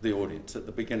the audience at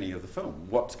the beginning of the film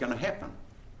what's going to happen.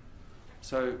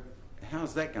 So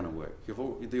how's that going to work?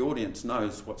 The audience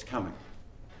knows what's coming,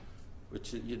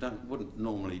 which you wouldn't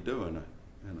normally do in a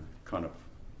kind of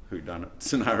whodunit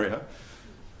scenario.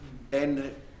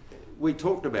 And we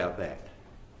talked about that,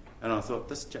 and I thought,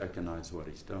 this joker knows what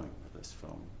he's doing with this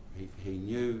film. He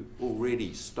knew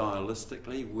already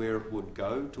stylistically where it would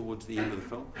go towards the end of the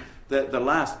film. The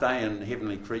last day in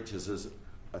Heavenly Creatures is,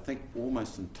 I think,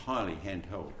 almost entirely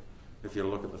handheld. If you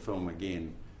look at the film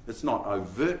again, it's not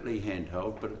overtly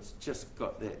handheld, but it's just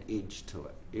got that edge to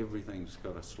it. Everything's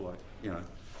got a slight, you know.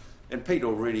 And Pete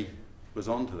already was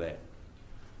onto that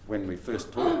when we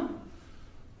first talked.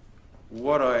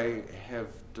 What I have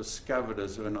discovered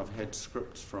is when I've had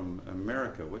scripts from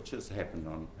America, which has happened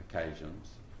on occasions,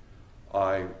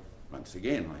 once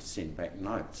again, I send back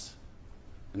notes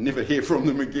and never hear from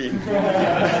them again.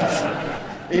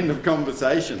 End of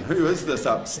conversation. Who is this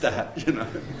upstart, you know?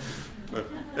 But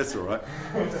that's all right.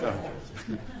 So.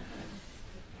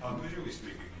 Visually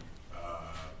speaking,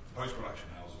 post-production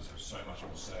houses have so much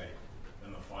more say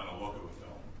in the final look of a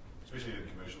film, especially in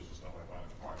commercials and stuff. I find it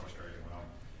quite frustrating when I'm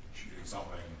shooting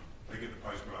something, they get the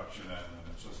post-production in, and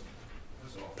it's just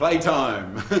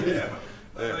playtime. Yeah,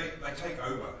 but they take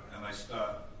over and they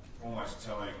start almost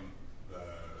telling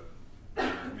the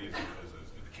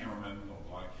cameraman or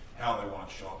like how they want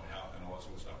it shot and all that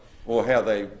sort of stuff. Or how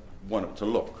they want it to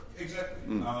look.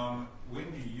 Exactly.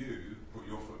 When do you put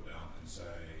your foot down and say,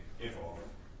 F off,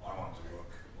 I want it to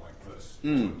look like this?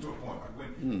 To a point,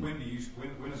 like when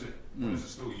is it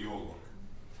still your look?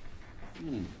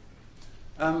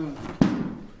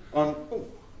 I'll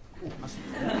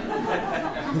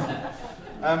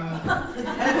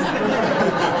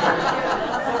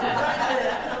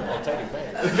take it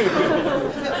back.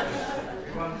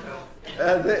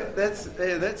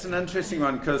 That's an interesting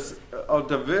one, because I'll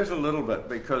divert a little bit,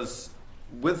 because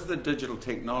with the digital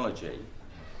technology,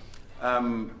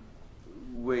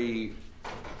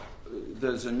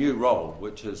 there's a new role,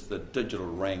 which is the digital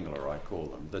wrangler, I call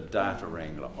them, the data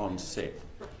wrangler on set.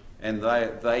 And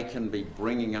they can be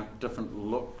bringing up different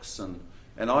looks, and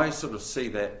I sort of see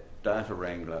that data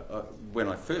wrangler, when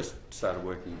I first started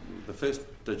working, the first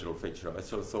digital feature, I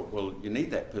sort of thought, well, you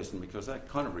need that person because they're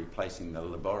kind of replacing the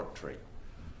laboratory.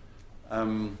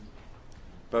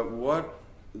 But what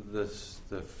the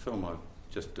film I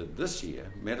just did this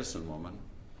year, Medicine Woman,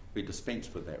 we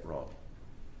dispensed with that role.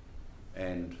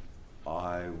 And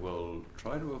I will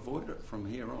try to avoid it from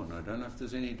here on. I don't know if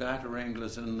there's any data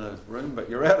wranglers in the room, but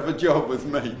you're out of a job with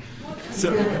me.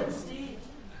 So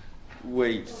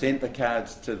we sent the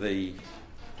cards to the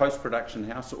post-production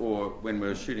house, or when we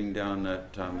were shooting down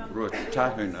at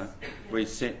Ruatahuna,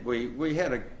 we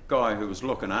had a guy who was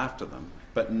looking after them,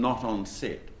 but not on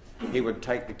set. He would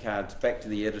take the cards back to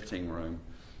the editing room,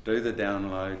 do the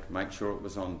download, make sure it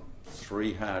was on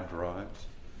 3 hard drives,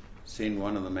 send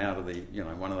one of them out of the,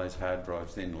 one of those hard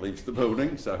drives then leaves the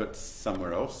building, so it's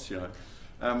somewhere else,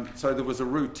 So there was a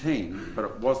routine, but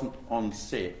it wasn't on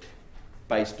set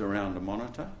based around a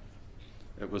monitor.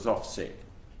 It was offset.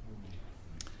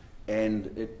 And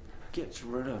it gets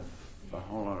rid of a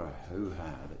whole lot of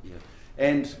hoo-ha.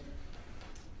 And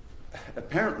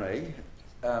apparently,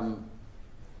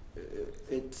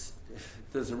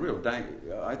 there's a real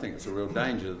danger. I think it's a real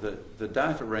danger that the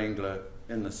data wrangler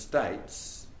in the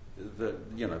States,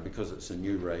 because it's a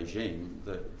new regime,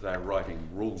 that they're writing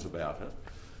rules about it.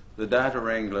 The data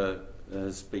wrangler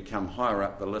has become higher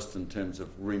up the list in terms of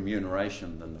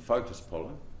remuneration than the focus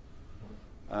puller.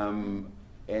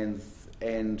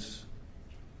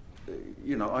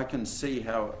 I can see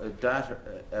how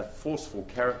a forceful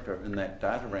character in that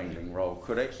data wrangling role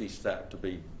could actually start to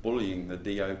be bullying the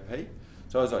DOP.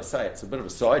 So as I say, it's a bit of a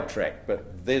sidetrack,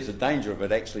 but there's a danger of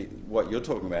it actually, what you're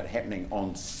talking about, happening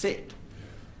on set,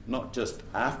 not just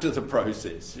after the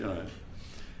process.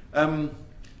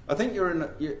 I think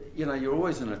you're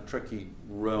always in a tricky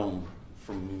realm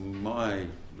from my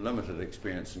limited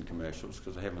experience in commercials,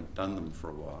 because I haven't done them for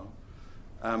a while.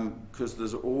 Because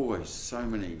there's always so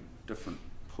many different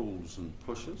pulls and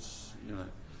pushes,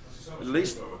 So At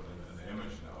least in the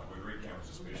image now, like with red cameras,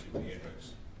 especially with the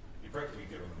epics, you're practically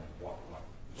giving them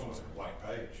it's almost like a blank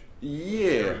page.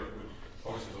 yeah,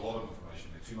 Obviously, there's a lot of information,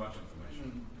 there's too much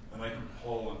information, and they can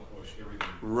pull and push everything.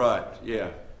 right,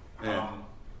 yeah.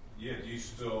 Do you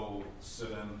still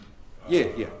sit in on Yeah.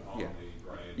 the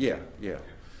grade? Yeah.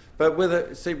 But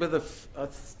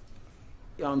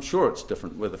I'm sure it's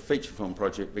different with a feature film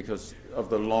project because of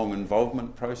the long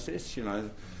involvement process.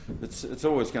 It's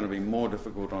always going to be more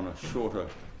difficult on a shorter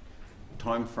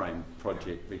time frame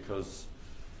project because,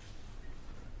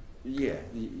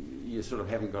 you sort of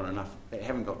haven't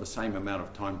got the same amount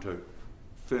of time to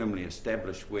firmly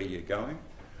establish where you're going.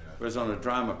 Whereas on a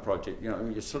drama project,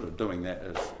 you're sort of doing that,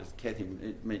 as Kathy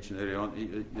mentioned earlier on,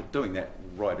 you're doing that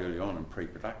right early on in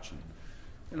pre-production.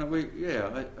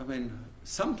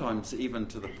 Sometimes even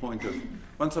to the point of,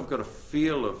 once I've got a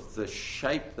feel of the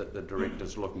shape that the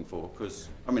director's looking for, because,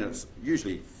 it's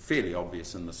usually fairly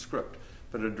obvious in the script,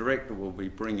 but a director will be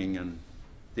bringing in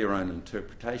their own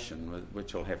interpretation,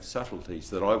 which will have subtleties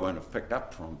that I won't have picked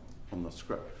up from the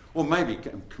script. Or maybe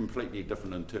a completely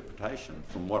different interpretation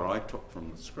from what I took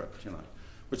from the script,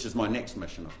 which is my next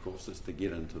mission, of course, is to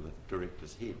get into the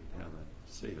director's head, how they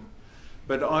see them.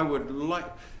 But I would like,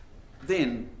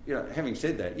 then, having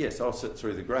said that, yes, I'll sit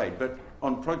through the grade, but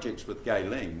on projects with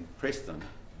Gayleen Preston,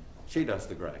 she does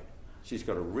the grade. She's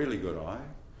got a really good eye.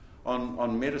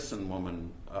 On Medicine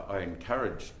Woman, I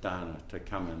encouraged Dana to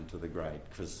come into the grade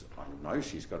because I know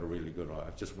she's got a really good eye.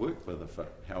 I've just worked with her for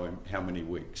how many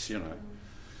weeks,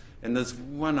 And there's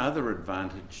one other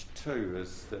advantage too,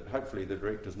 is that hopefully the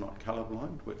director's not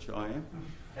colourblind, which I am.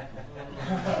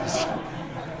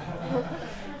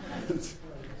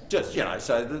 Just,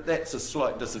 so that's a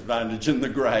slight disadvantage in the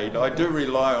grade. I do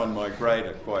rely on my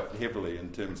grader quite heavily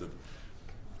in terms of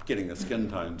getting the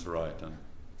skin tones right and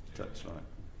such like.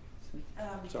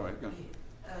 Sorry, go on.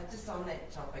 Just on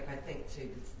that topic, I think too,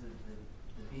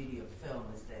 the beauty of film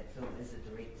is that film is a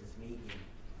director's medium.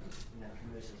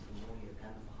 Commercials are more you're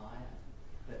gun for hire,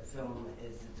 but film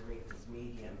is a director's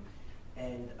medium.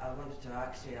 And I wanted to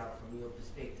ask you out from your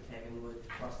perspective, having worked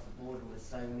across the board with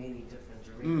so many different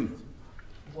directors,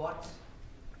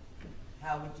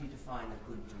 how would you define a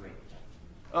good director?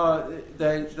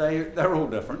 They're all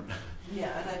different. Yeah,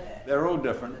 I know that. They're all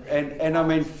different.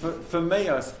 And for me,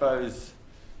 I suppose,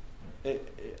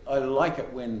 I like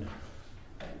it when,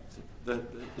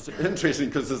 it's interesting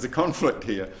because there's a conflict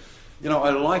here. I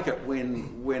like it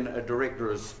when a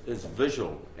director is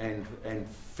visual and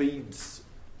feeds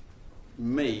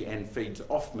me and feeds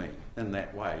off me in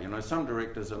that way. Some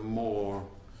directors are more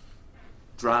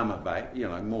drama-based,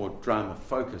 more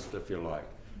drama-focused, if you like.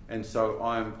 And so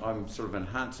I'm sort of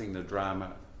enhancing the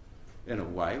drama in a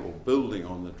way, or building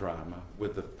on the drama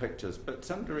with the pictures. But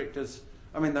some directors,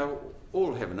 they'll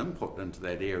all have an input into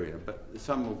that area, but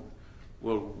some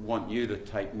will want you to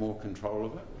take more control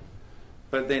of it.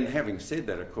 But then having said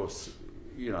that, of course,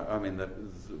 you know, I mean,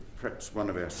 perhaps one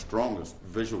of our strongest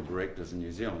visual directors in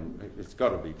New Zealand, it's got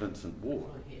to be Vincent Ward.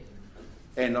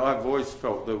 And I've always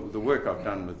felt the work I've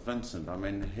done with Vincent, I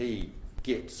mean, he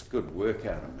gets good work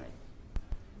out of me.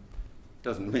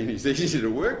 Doesn't mean he's easy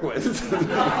to work with.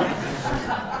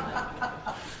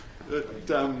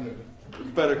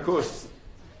 But of course,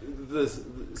 there's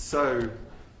a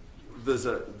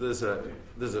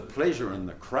pleasure in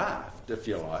the craft, if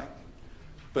you like,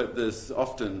 but there's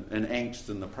often an angst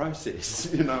in the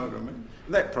process. You know what I mean?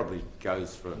 That probably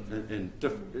goes for.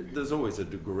 There's always a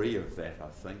degree of that, I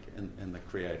think, in the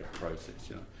creative process.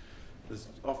 You know, there's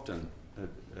often a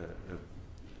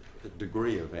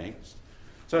degree of angst.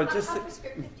 So how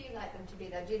prescriptive do you like them to be,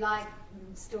 though? Do you like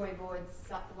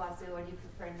storyboards up the wazoo, or do you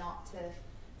prefer not to?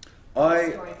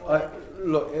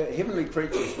 Look, Heavenly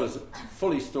Creatures was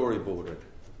fully storyboarded,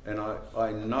 and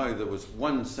I know there was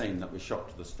one scene that we shot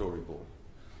to the storyboard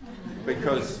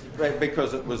because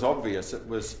it was obvious. It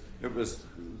was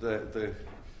the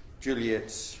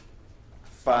Juliet's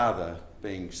father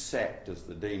being sacked as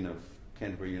the dean of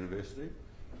Canterbury University,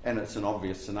 and it's an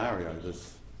obvious scenario.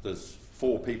 There's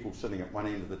 4 people sitting at one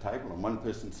end of the table and one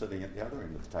person sitting at the other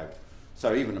end of the table.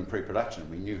 So even in pre-production,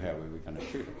 we knew how we were going to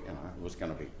shoot it. You know, it was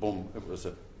going to be boom. It was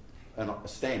a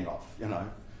standoff. You know,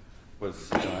 it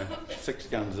was 6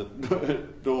 guns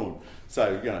at dawn.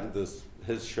 So you know, there's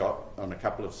his shot on a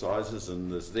couple of sizes,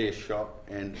 and there's their shot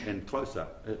and close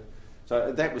up.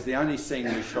 So that was the only scene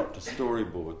we shot to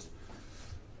storyboards.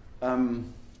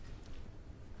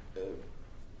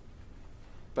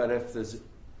 But if there's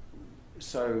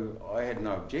so I had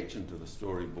no objection to the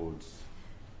storyboards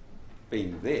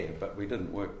being there, but we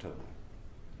didn't work to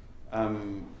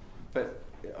them. But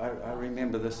I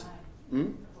remember this.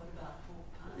 What about pork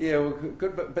pie? Yeah, well,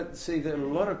 good, but see, a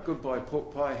lot of Goodbye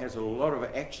Pork Pie has a lot of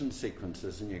action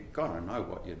sequences, and you've got to know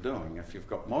what you're doing. If you've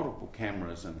got multiple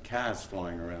cameras and cars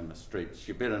flying around the streets,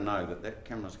 you better know that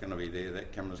camera's going to be there,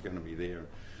 that camera's going to be there.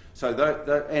 So,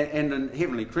 and in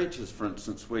Heavenly Creatures, for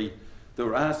instance,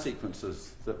 there are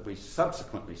sequences that we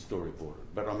subsequently storyboarded,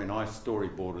 but I mean, I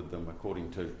storyboarded them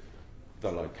according to the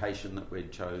location that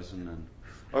we'd chosen. And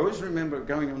I always remember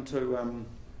going on to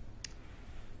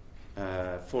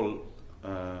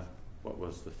what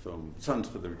was the film? Sons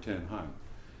for the Return Home.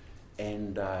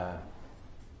 And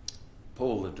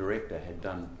Paul, the director, had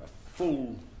done a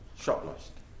full shot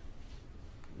list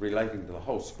relating to the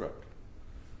whole script.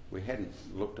 We hadn't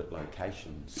looked at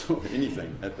locations or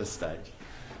anything at this stage.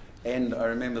 And I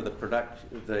remember the production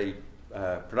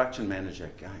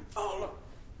manager going, "Oh, look,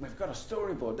 we've got a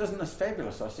storyboard. Isn't this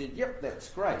fabulous?" I said, "Yep,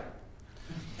 that's great."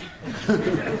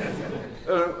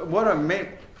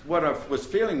 What I was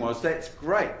feeling was, that's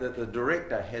great that the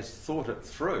director has thought it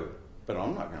through, but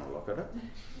I'm not going to look at it,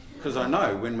 because I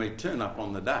know when we turn up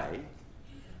on the day.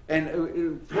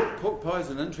 And Pork Pie is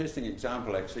an interesting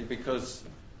example, actually, because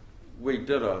we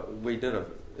did a.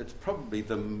 It's probably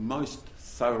the most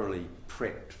thoroughly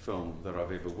prepped film that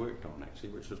I've ever worked on, actually,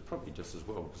 which was probably just as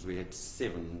well, because we had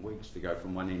 7 weeks to go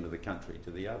from one end of the country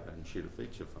to the other and shoot a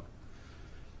feature film.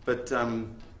 But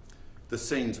the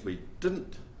scenes we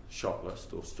didn't shot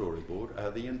list or storyboard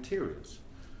are the interiors,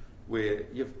 where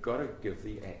you've got to give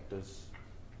the actors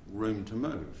room to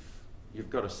move. You've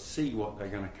got to see what they're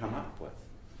going to come up with.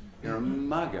 You're a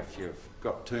mug if you've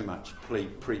got too much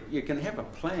you can have a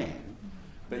plan,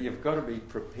 but you've got to be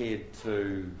prepared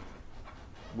to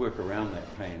work around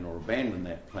that plan or abandon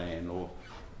that plan or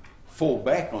fall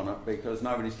back on it because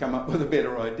nobody's come up with a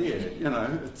better idea. You know,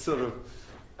 it's sort of.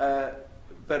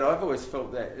 But I've always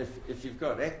felt that if you've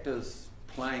got actors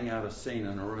playing out a scene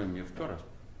in a room, you've got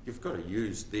to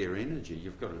use their energy.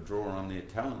 You've got to draw on their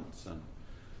talents.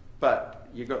 But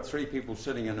you've got 3 people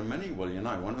sitting in a mini. Well, you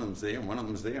know, one of them's there, and one of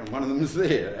them's there, and one of them's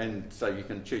there, and so you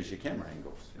can choose your camera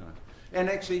angles. You know, and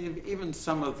actually, even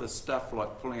some of the stuff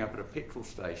like pulling up at a petrol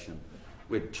station.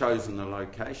 We'd chosen the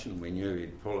location. We knew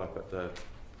he'd pull up at the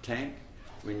tank.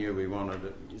 We knew we wanted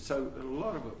it. So a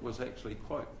lot of it was actually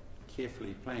quite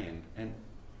carefully planned. And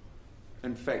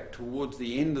in fact, towards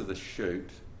the end of the shoot,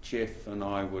 Jeff and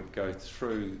I would go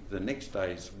through the next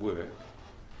day's work,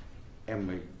 and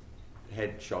we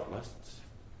had shot lists.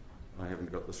 I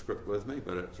haven't got the script with me,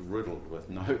 but it's riddled with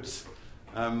notes.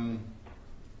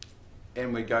 And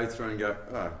we go through and go,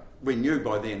 oh, we knew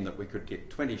by then that we could get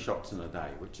 20 shots in a day,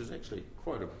 which is actually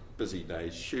quite a busy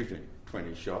day's shooting,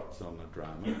 20 shots on the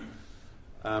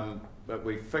drama. But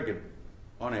we figured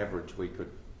on average we could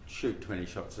shoot 20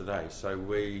 shots a day. So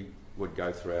we would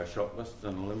go through our shot list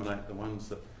and eliminate the ones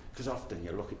that, because often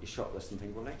you look at your shot list and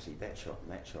think, well, actually that shot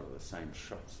and that shot are the same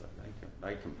shots, so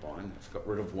they combine. It's got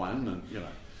rid of one, and you know.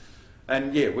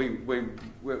 And yeah, it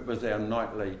was our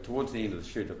nightly, towards the end of the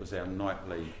shoot, it was our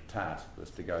nightly task,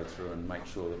 was to go through and make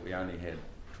sure that we only had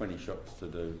 20 shots to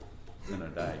do in a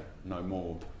day, no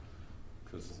more.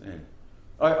 Because, yeah.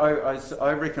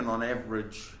 I reckon on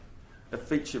average, a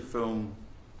feature film,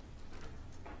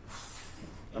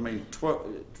 I mean,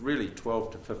 really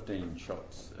 12 to 15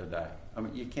 shots a day. I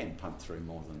mean, you can pump through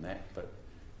more than that, but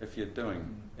if you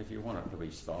want it to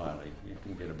be stylish, you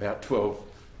can get about 12,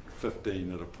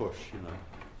 15 at a push, you know.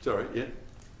 Sorry, yeah?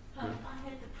 I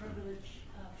had the privilege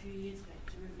a few years back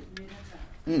to work with Meta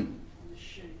on the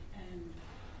shoot, and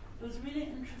it was really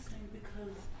interesting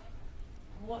because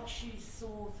what she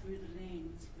saw through the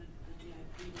lens with the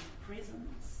DOP was a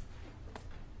presence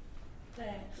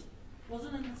that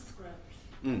wasn't in the script,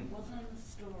 wasn't in the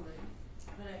story,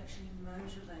 but actually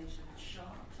motivated the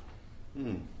shot.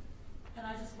 And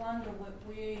I just wonder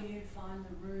where you find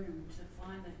the room to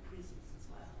find that presence as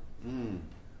well.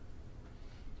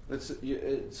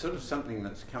 It's sort of something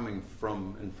that's coming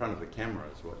from in front of the camera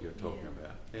is what you're talking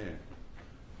about. Yeah.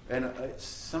 And it's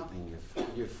something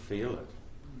you feel it.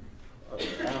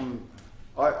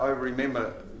 I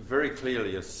remember very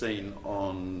clearly a scene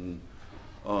on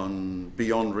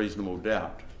Beyond Reasonable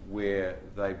Doubt where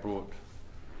they brought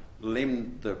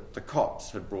the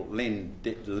cops had brought Len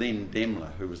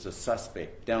Demler, who was a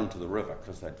suspect, down to the river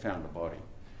because they'd found a body.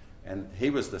 And he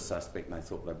was the suspect, and they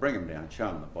thought they'd bring him down, show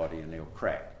him the body, and he'll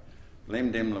crack.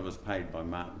 Len Demler was played by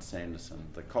Martin Sanderson.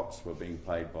 The cops were being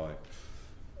played by,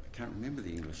 I can't remember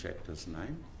the English actor's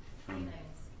name.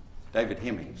 David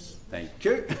Hemmings, thank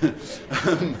you.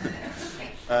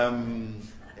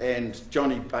 And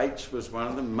Johnny Bates was one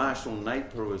of them. Marshall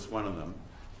Napier was one of them.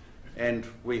 And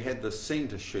we had this scene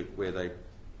to shoot where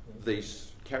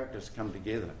these characters come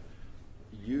together.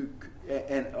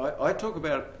 I talk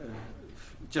about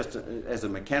just as a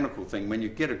mechanical thing. When you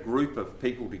get a group of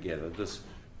people together, there's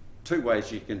two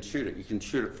ways you can shoot it. You can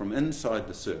shoot it from inside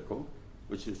the circle,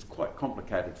 which is quite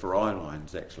complicated for eye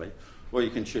lines actually, or you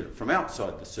can shoot it from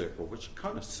outside the circle, which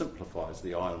kind of simplifies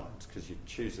the eye lines because you're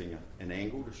choosing an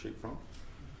angle to shoot from.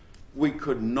 We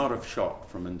could not have shot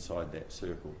from inside that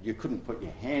circle. You couldn't put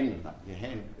your hand in it. Your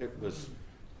hand, it was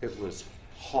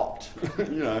hot,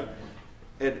 you know.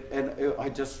 And I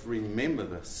just remember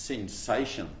the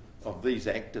sensation of these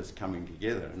actors coming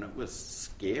together, and it was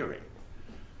scary.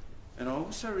 And I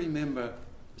also remember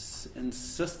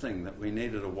insisting that we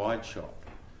needed a wide shot.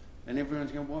 And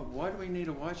everyone's going, why do we need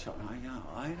a wide shot? And I go,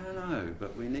 I don't know,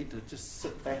 but we need to just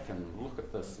sit back and look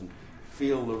at this and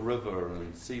feel the river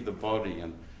and see the body.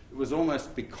 And it was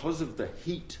almost because of the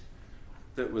heat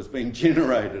that was being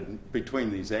generated between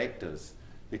these actors,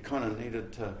 you kind of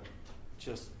needed to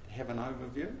just have an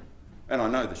overview. And I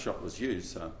know the shot was used,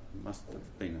 so it must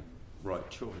have been a right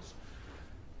choice.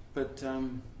 But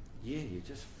yeah, you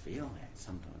just feel that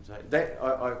sometimes.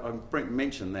 I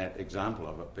mention that example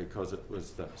of it because it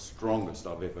was the strongest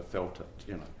I've ever felt it,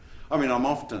 you know. I mean, I'm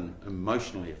often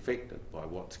emotionally affected by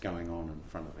what's going on in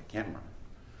front of the camera,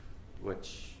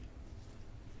 which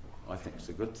I think is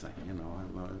a good thing, you know.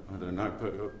 I don't know,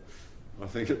 but I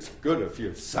think it's good if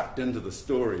you're sucked into the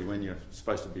story when you're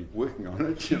supposed to be working on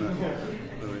it, you know.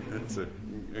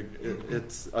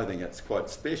 I think it's quite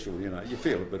special, you know. You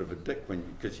feel a bit of a dick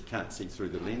because you can't see through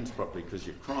the lens properly because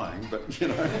you're crying, but, you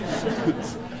know.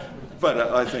 But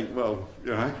I think, well,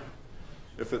 you know,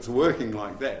 if it's working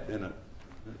like that, then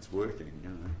it's working, you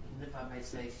know. And if I may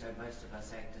say so, most of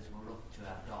us actors will look to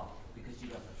our doc because you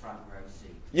got the front row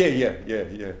seat. Yeah.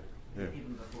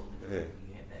 Even before the movie,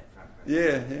 you have that front row.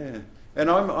 Yeah. And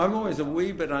I'm always a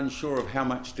wee bit unsure of how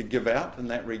much to give out in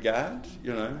that regard,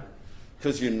 you know,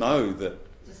 because you know that.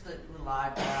 Just a little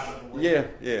eyebrow.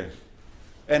 Yeah.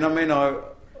 And I mean, I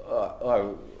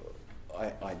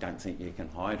don't think you can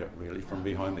hide it really from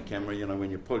behind the camera. You know,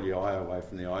 when you pull your eye away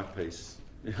from the eyepiece,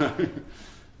 you know,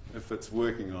 if it's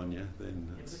working on you, then.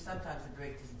 It's... Sometimes the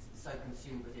director's so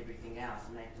consumed with everything else,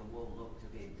 an actor will look to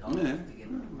their dollars to get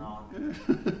a nod.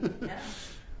 Yeah.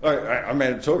 I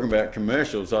mean, talking about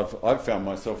commercials, I've found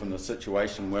myself in the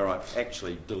situation where I'm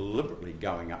actually deliberately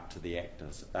going up to the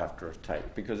actors after a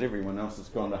take because everyone else has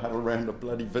gone to huddle around a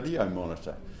bloody video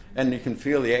monitor, and you can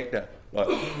feel the actor like,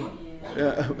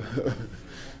 yeah,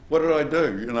 what did I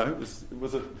do? You know,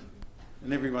 was it?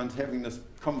 And everyone's having this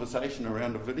conversation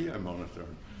around a video monitor.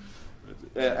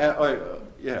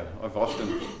 I've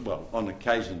often, well, on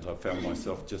occasions, I've found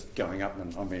myself just going up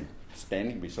and, I mean,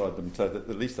 standing beside them so that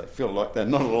at least they feel like they're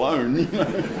not alone, you know.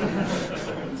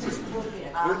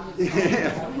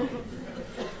 Yeah.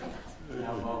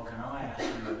 Now, well, can I ask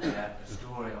you about a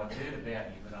story I've heard about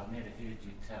you, but I've never heard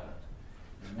you tell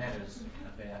it. And that is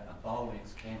about a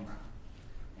Bolex camera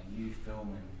and you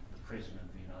filming the President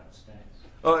of the United States.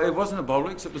 Oh, it wasn't a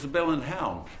Bollocks, it was a Bell and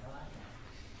Howell.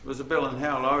 It was a Bell and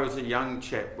Howell. I was a young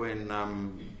chap when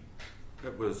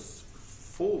it was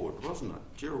Ford, wasn't it?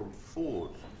 Gerald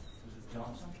Ford. Was it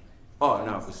Johnson? Oh,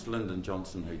 no, it was Lyndon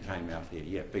Johnson who came out here.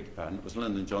 Yeah, beg your pardon. It was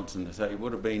Lyndon Johnson. So it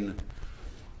would have been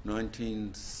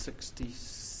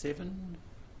 1967.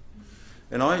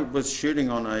 And I was shooting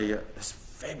on this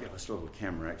fabulous little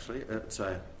camera, actually.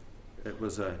 It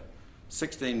was a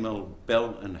 16mm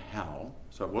Bell and Howell,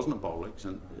 so it wasn't a Bollocks.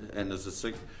 And there's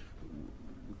a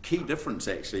key difference,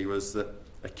 actually, was that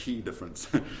it took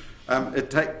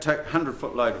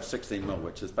 100-foot load of 16mm,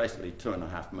 which is basically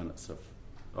 2.5 minutes of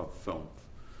film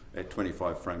at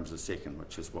 25 frames a second,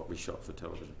 which is what we shot for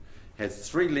television. It has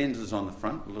 3 lenses on the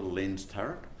front, a little lens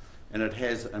turret, and it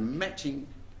has a matching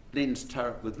lens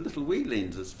turret with little wee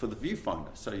lenses for the viewfinder.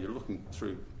 So you're looking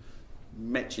through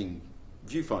matching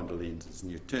viewfinder lenses,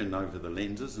 and you turn over the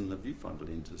lenses, and the viewfinder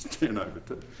lenses turn over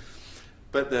too.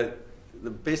 But the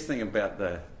best thing about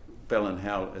the Bell and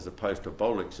Howell as opposed to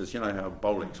Bollocks is, you know how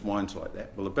Bollocks winds like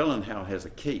that? Well, the Bell and Howell has a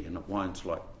key, and it winds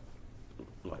like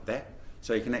that.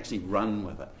 So you can actually run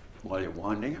with it while you're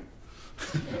winding it.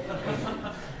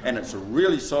 And it's a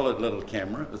really solid little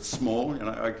camera. It's small. You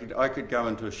know, I could go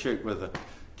into a shoot with a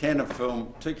can of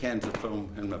film, 2 cans of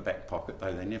film in my back pocket,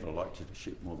 though they never liked you to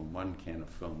shoot more than 1 can of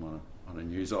film on a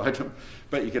news item.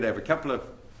 But you could have a couple of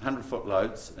 100-foot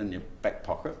loads in your back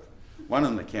pocket, one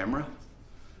in the camera,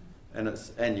 and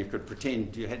you could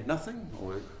pretend you had nothing,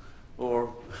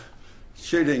 or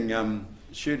shooting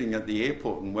at the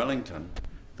airport in Wellington.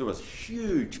 There was a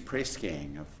huge press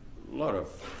gang of a lot of,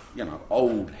 you know,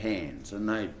 old hands, and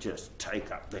they just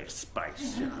take up their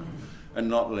space, you know, and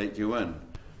not let you in.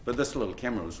 But this little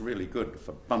camera was really good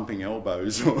for bumping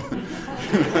elbows, or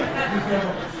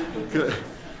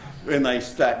when they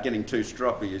start getting too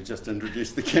stroppy, you just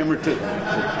introduce the camera to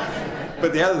them.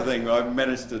 But the other thing I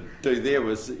managed to do there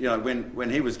was, you know, when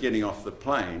he was getting off the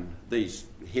plane, these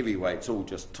heavyweights all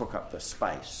just took up the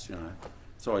space, you know.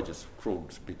 So I just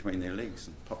crawled between their legs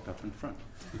and popped up in front.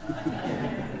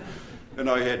 And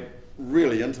I had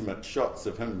really intimate shots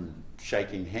of him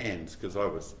shaking hands because I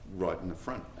was right in the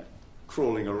front,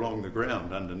 crawling along the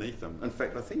ground underneath him. In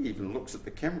fact, I think he even looks at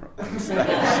the camera on stage.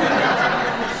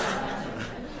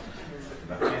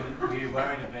 And were you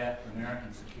worried about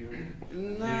American security?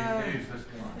 No. Who's this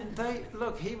guy?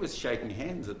 Look, he was shaking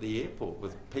hands at the airport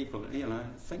with people, you know,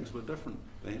 things were different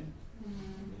then.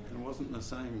 It wasn't the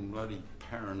same bloody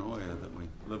paranoia that we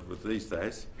live with these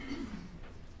days.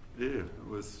 Yeah,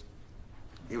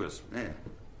 he was, yeah.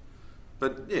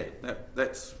 But yeah,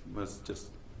 that was just,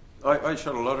 I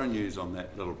shot a lot of news on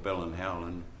that little Bell and Howell,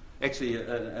 and actually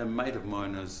a mate of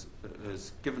mine has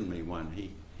given me one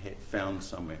he had found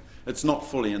somewhere. It's not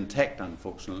fully intact,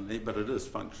 unfortunately, but it is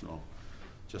functional,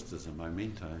 just as a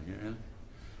memento, you know.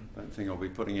 Don't think I'll be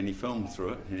putting any film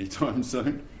through it anytime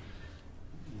soon.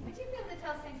 Would you be able to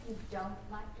tell us things you don't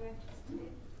like directors to do?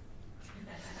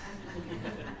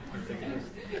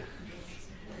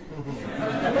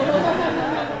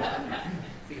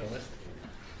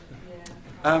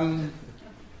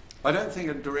 I don't think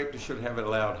a director should have a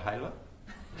loud hailer.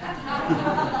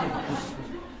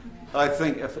 I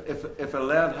think if a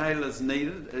loud hailer is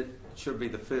needed, it should be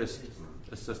the first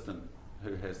assistant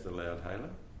who has the loud hailer.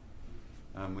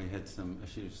 We had some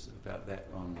issues about that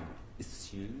on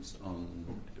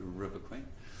River Queen.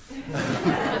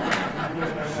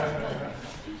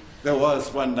 There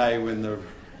was one day when the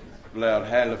loud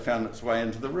hailer found its way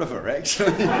into the river,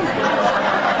 actually.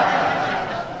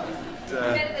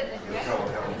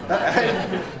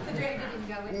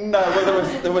 No, well,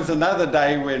 there was another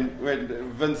day when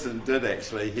Vincent did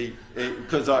actually.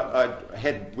 Because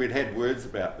we'd had words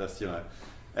about this, you know,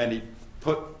 and he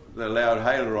put the loud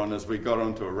hailer on as we got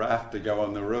onto a raft to go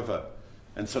on the river,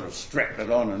 and sort of strapped it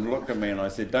on and looked at me, and I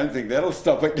said, "Don't think that'll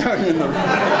stop it going in the river."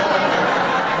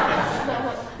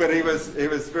 But he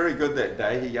was very good that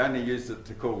day. He only used it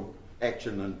to call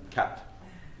action and cut,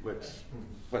 which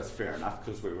was fair enough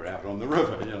because we were out on the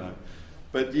river, you know.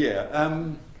 But yeah,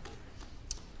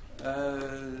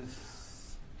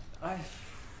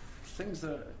 things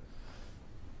that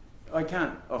I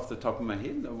can't off the top of my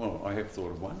head. Well, I have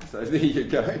thought of one, so there you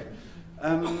go.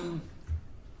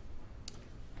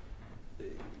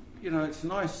 You know, it's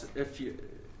nice if you.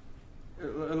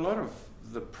 A lot of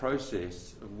the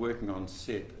process of working on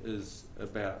set is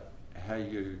about how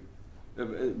you.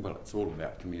 Well, it's all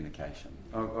about communication.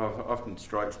 Often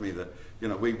strikes me that, you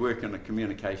know, we work in a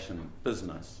communication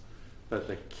business, but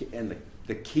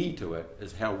the key to it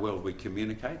is how well we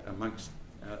communicate amongst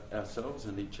ourselves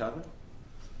and each other.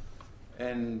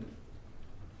 And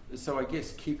so I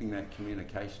guess keeping that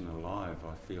communication alive,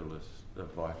 I feel, is a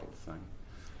vital thing.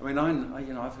 I mean,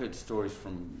 I've heard stories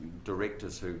from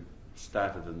directors who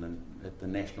started at the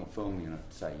National Film Unit,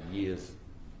 say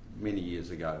many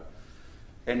years ago,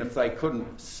 and if they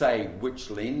couldn't say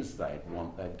which lens they'd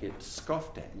want, they'd get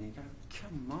scoffed at, and you go,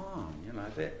 come on,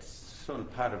 that's sort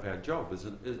of part of our job,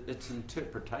 it's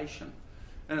interpretation,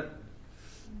 and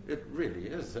it really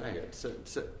is, eh? It's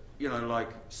like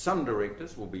some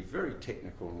directors will be very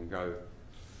technical and go,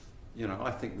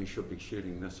 I think we should be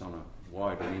shooting this on a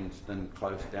wide lens than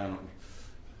close down.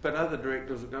 But other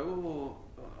directors will go, oh,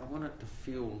 I want it to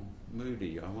feel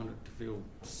moody, I want it to feel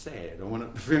sad, I want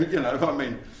it to feel,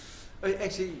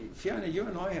 actually, Fiona, you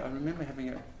and I remember having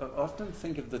I often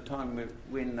think of the time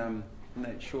when in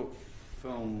that short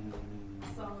film,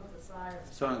 Song of the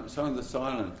Siren. Song of the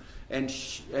Siren,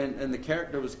 and the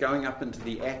character was going up into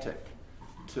the attic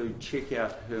to check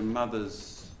out her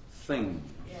mother's thing.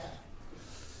 Yeah.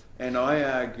 And I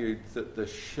argued that the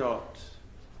shot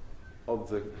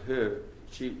of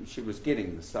she was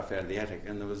getting the stuff out of the attic,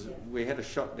 and we had a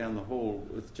shot down the hall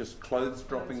with just clothes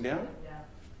dropping down.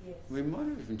 Yes. We might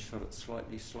have even shot it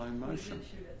slightly slow motion. We did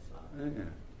shoot it slow. Yeah.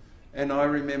 And I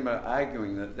remember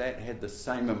arguing that had the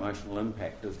same emotional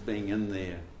impact as being in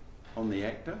there on the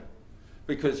actor,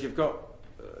 because you've got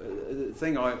the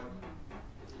thing I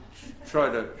try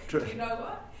to. You know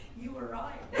what? You were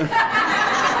right.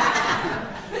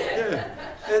 Yeah,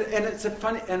 and it's a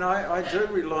funny, and I do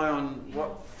rely on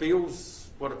what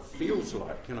it feels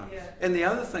like, Yeah. And the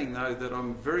other thing, though, that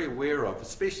I'm very aware of,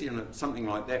 especially in something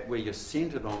like that where you're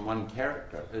centred on one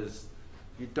character, is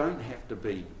you don't have to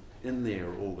be in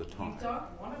there all the time. You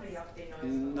don't want to be up there all the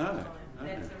time. No.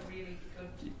 That's a really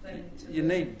good thing to You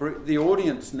need the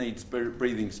audience needs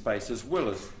breathing space as well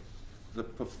as the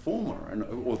performer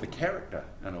or the character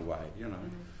in a way,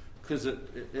 because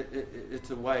it's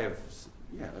a way of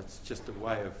it's just a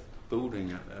way of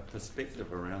building a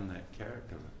perspective around that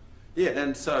character. Yeah,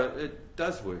 and so it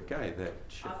does work, eh? That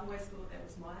shit. I've always thought that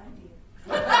was my idea.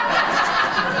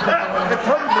 It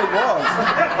probably was.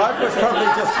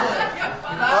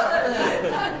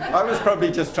 I was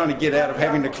probably just trying to get out of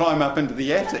having to climb up into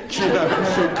the attic, and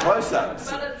shoot close-ups.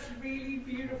 But it's really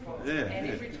beautiful. Yeah, and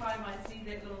yeah. every time I see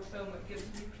that little film, it gives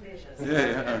me pleasure. So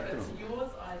Yeah, if it's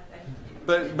yours, I thank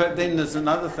you. But then there's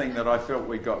another thing that I felt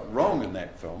we got wrong in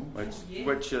that film,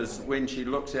 which is when she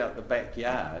looks out the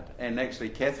backyard, and actually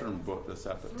Catherine brought this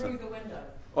up. Through the window.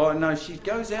 Oh no, she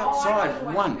goes outside I know what you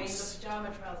mean, once. the pyjama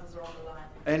trousers are on the line.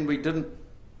 And we didn't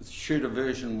shoot a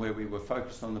version where we were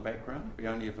focused on the background. We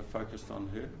only ever focused on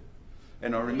her.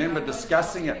 And I remember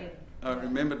discussing it. I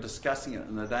remember discussing it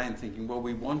in the day and thinking, well,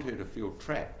 we want her to feel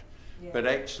trapped. Yeah. But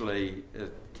actually,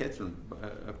 Catherine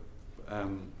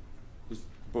was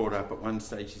brought up at one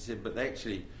stage. She said, but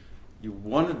actually, you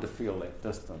wanted to feel that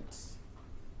distance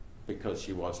because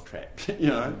she was trapped.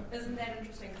 Isn't that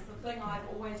interesting? Because the thing I've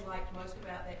always liked most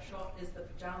about that shot is the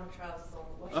pyjama trousers on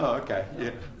the washing. Oh, okay,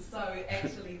 yeah. So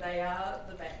actually, they are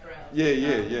the background. Yeah.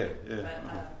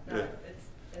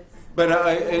 But no,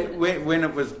 it's. But when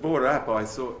it was brought up, I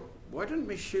thought, why didn't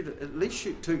we at least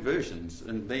shoot two versions,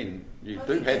 and then you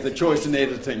do have the choice in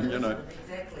editing,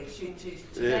 Exactly, shoot two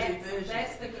versions.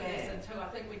 That's the good lesson too. I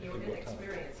think when you're in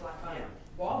experience, like I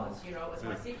was, it was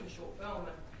my second short film,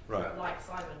 and like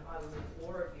Simon, I was in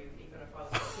awe of you, even if I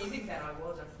was pretending that I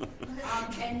wasn't.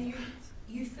 And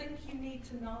you think you need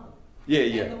to know.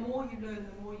 Yeah. And the more you learn,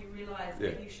 the more you realise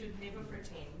that you should never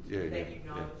pretend that you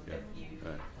know if you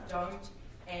don't.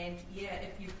 And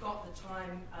if you've got the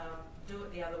time, do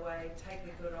it the other way, take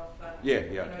the good off. You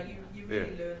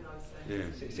really learn those things.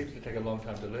 Yeah. It seems to take a long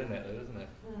time to learn that, though, doesn't it?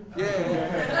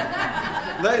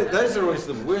 Yeah. Those are always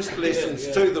the worst lessons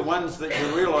too, the ones that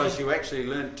you realise you actually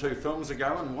learned 2 films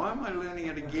ago, and why am I learning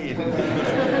it again?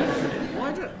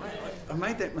 Why did I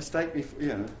made that mistake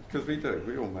before, because we do.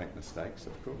 We all make mistakes,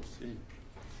 of course. Yeah.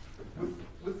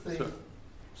 With the to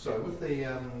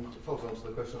follow on to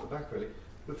the question at the back, really,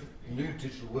 with the new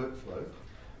digital workflow,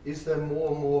 is there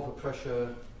more and more of a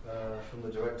pressure from the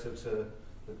director to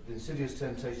the insidious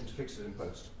temptation to fix it in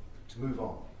post, to move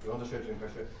on? You're under scheduling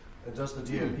pressure, and does the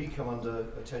DOP come under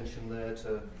attention there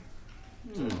to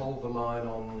hold the line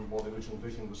on what the original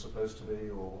vision was supposed to be,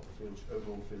 or what the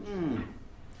overall feel should be?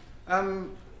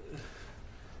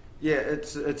 Yeah,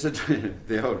 it's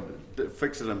the old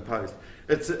fix it in post.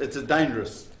 It's a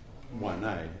dangerous one,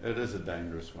 eh? It is a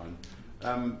dangerous one.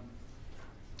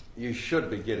 You should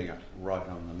be getting it right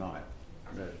on the night,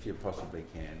 if you possibly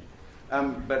can.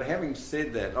 But having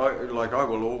said that, I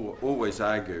will always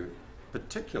argue,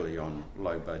 particularly on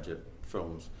low-budget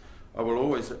films, I will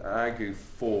always argue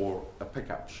for a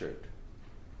pickup shoot.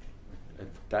 a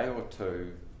day or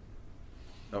two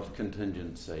of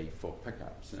contingency for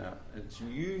pickups. Now, it's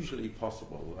usually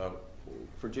possible.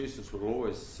 Producers will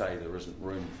always say there isn't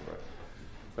room for it,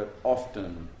 but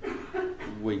often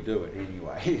we do it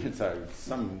anyway. So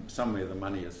somewhere the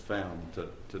money is found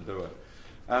to do it.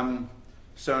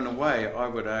 So in a way, I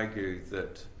would argue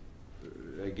that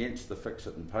against the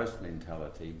fix-it-and-post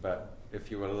mentality, but if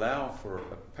you allow for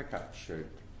a pickup shoot,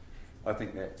 I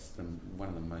think that's one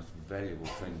of the most valuable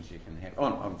things you can have.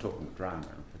 I'm talking drama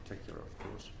in particular, of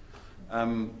course,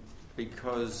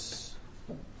 because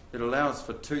it allows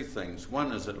for two things.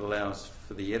 One is it allows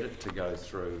for the edit to go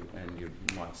through, and you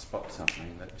might spot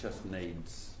something that just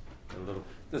needs a little.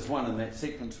 There's one in that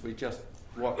sequence we just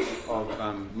watched of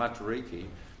Matariki.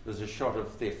 There's a shot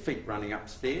of their feet running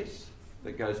upstairs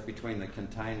that goes between the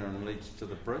container and leads to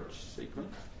the bridge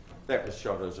sequence. That was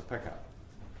shot as a pickup.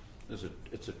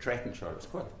 It's a tracking shot. It's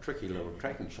quite a tricky little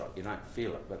tracking shot. You don't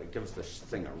feel it, but it gives this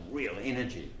thing a real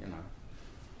energy,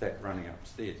 that running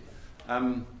upstairs.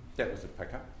 That was a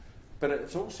pickup. But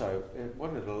it's also,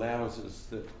 what it allows is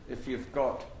that if you've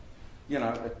got,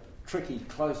 a tricky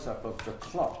close-up of the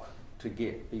clock to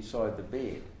get beside the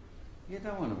bed, you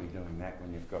don't want to be doing that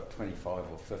when you've got 25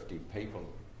 or 50 people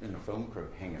in the film crew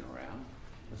hanging around.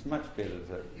 It's much better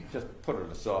to just put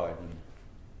it aside and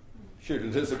shoot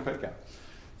it as a pickup.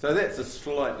 So that's a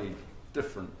slightly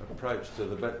different approach to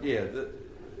but yeah,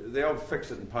 the old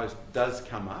fix-it-and-post does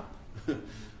come up,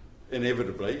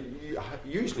 inevitably,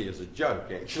 usually as a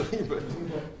joke actually,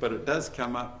 but it does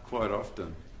come up quite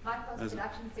often. My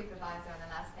post-production supervisor, and the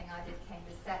last thing I did, came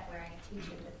to set wearing a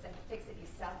t-shirt that said, "Fix it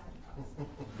yourself in post."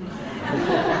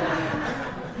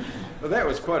 Well, that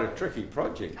was quite a tricky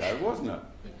project though, wasn't it?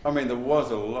 I mean, there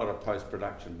was a lot of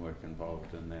post-production work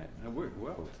involved in that. And it worked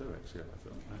well too, actually, I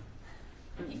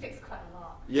thought. You fixed quite a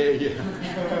lot. Yeah.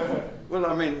 Well,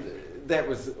 I mean, that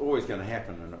was always going to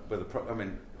happen with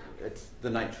it's the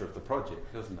nature of the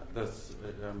project, doesn't it?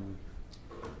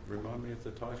 Remind me of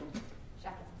the title?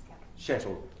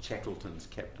 Shackleton's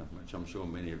Captain, which I'm sure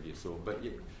many of you saw. But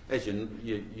as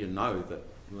you know that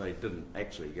they didn't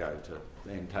actually go to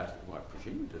Antarctica. Well, I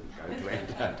presume didn't go to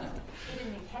Antarctica. They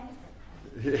didn't need Henderson.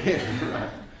 Yeah,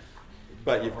 right.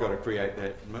 But you've got to create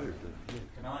that move.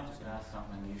 Can I just ask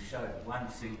something? You showed one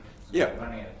sequence. Yeah. We're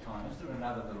running out of time. Is there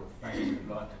another little thing you'd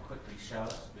like to quickly show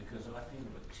us? Because I feel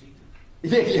a bit cheated.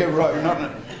 Yeah, right.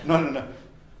 No.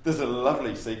 There's a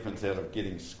lovely sequence out of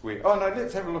Getting Square. Oh, no,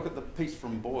 let's have a look at the piece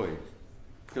from Boy.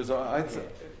 Because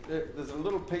there's a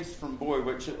little piece from Boy,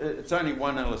 which it's only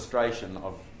one illustration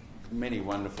of many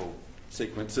wonderful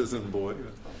sequences in Boy.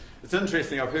 It's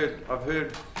interesting. I've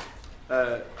heard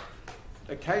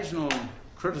occasional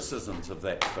criticisms of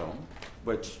that film,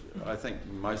 which I think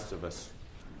most of us,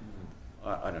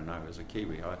 I don't know, as a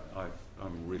Kiwi,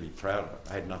 I'm really proud of it.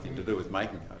 I had nothing to do with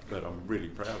making it, but I'm really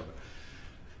proud of it.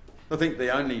 I think the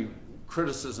only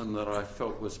criticism that I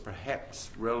felt was perhaps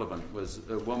relevant was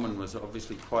a woman was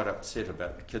obviously quite upset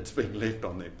about the kids being left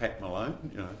on their Pat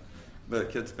Malone, the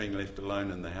kids being left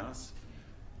alone in the house.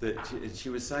 That she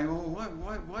was saying, "Oh,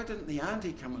 why didn't the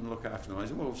auntie come and look after them?" I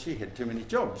said, "Well, she had too many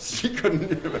jobs. She couldn't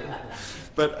do it."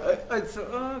 But I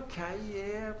thought, okay,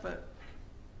 yeah, but...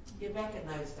 Yeah, back in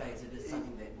those days it is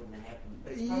something that wouldn't have happened.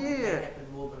 It's probably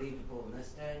happened more believable in this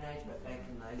day and age, but back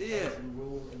in those days in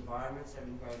rural environments,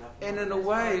 having grown up... And in a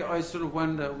way, I sort of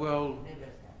wonder, well,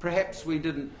 perhaps we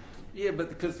didn't... Yeah, but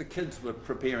because the kids were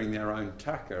preparing their own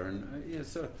tucker, and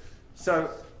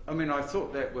so I mean, I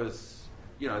thought that was...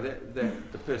 that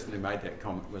the person who made that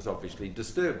comment was obviously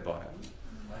disturbed by it.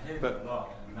 I heard it a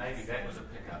lot, and maybe that was a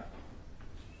pickup.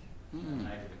 Maybe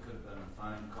there could have been a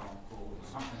phone call or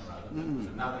something or other. There was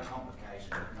another complication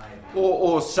that maybe...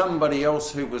 Or somebody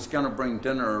else who was going to bring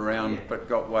dinner around but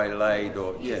got waylaid,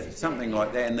 or something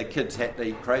like that, and the kids had to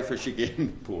eat crayfish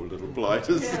again. Poor little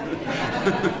blighters.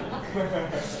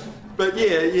 But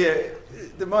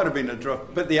there might have been a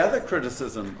drop. But the other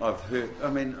criticism I've heard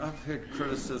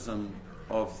criticism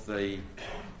of it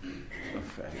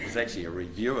was actually a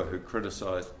reviewer who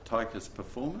criticised Taika's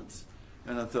performance,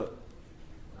 and I thought,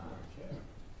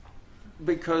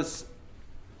 because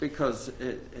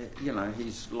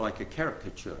he's like a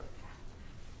caricature,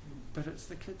 but it's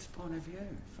the kid's point of view,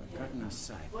 for goodness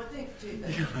sake. Well, I think too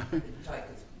that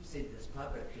Taika's said this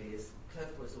publicly, is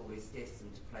Cliff was always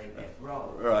destined to play that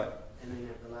role. Right. And then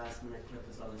at the last minute, Cliff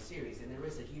was on the series, and there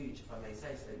is a huge, if I may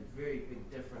say so, very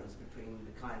big difference between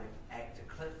the kind of actor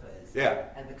Cliff is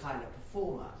and the kind of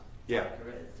performer Taika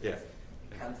is. Yeah.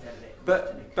 It comes down to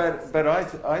that. But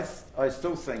I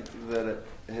still think that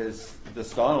the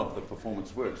style of the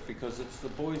performance works because it's the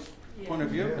boy's point of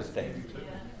view of his dad.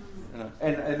 You know?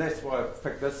 And that's why I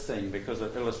picked this scene, because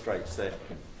it illustrates that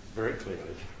very clearly.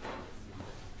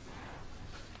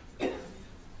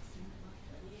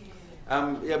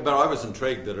 Yeah, but I was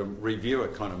intrigued that a reviewer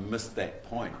kind of missed that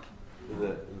point,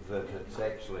 that it's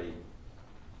actually,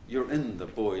 you're in the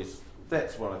boy's,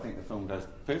 that's what I think the film does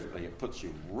perfectly. It puts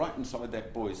you right inside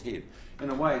that boy's head. In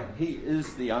a way, he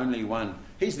is the only one,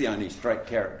 he's the only straight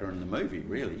character in the movie,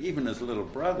 really. Even his little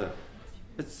brother,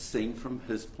 it's seen from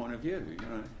his point of view, you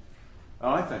know.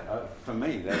 And I think, for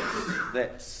me,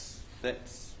 that's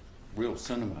real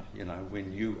cinema, you know,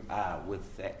 when you are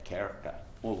with that character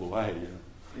all the way, you know.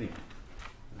 Anyway,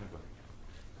 have a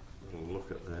little look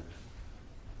at that.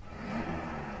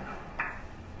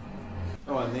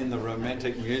 Oh, and then the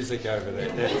romantic music over there.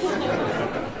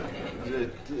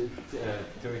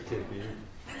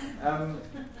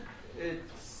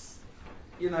 It's,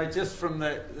 you know, just from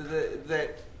that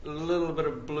little bit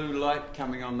of blue light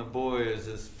coming on the boy as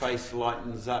his face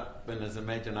lightens up and his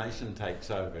imagination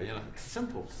takes over. You know, it's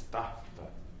simple stuff,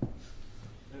 but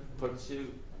it puts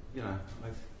you, you know,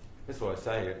 that's what I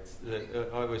say.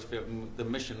 I always feel the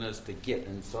mission is to get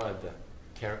inside the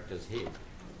character's head.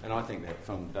 And I think that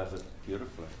film does it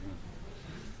beautifully.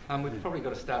 Yeah. We've probably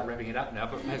got to start wrapping it up now,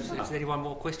 but perhaps, is there anyone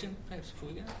more question, perhaps, before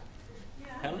we go? Yeah.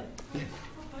 Helen? For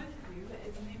both of you,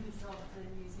 as members of the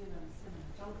New Zealand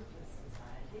Cinematographer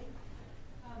Society,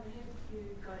 have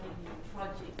you got any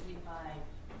project whereby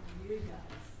you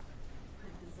guys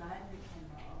could design the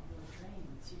camera of your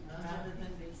dreams, you know, rather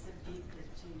than be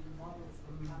subjected to models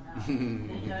that come out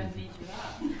that don't measure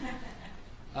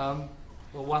up?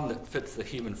 Well, one that fits the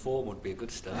human form would be a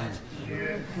good start.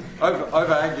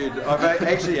 I've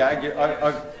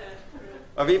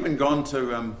even gone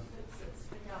to,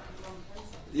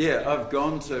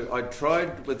 I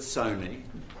tried with Sony.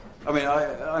 I mean,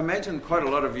 I imagine quite a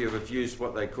lot of you have used what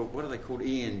are they called,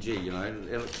 ENG, you know,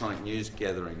 electronic news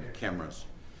gathering cameras.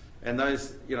 And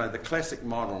those, you know, the classic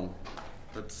model,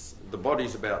 the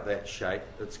body's about that shape,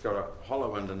 it's got a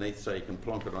hollow underneath so you can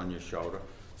plonk it on your shoulder.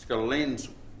 It's got a lens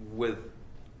with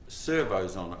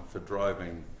servos on it for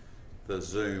driving the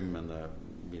zoom and the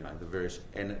various,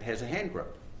 and it has a hand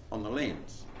grip on the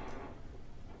lens.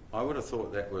 I would have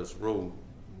thought that was rule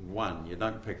one: you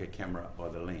don't pick a camera up by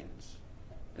the lens.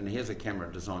 And here's a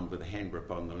camera designed with a hand grip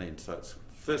on the lens. So it's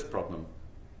first problem,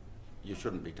 you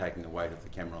shouldn't be taking the weight of the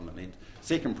camera on the lens.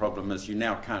 Second problem is you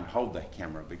now can't hold that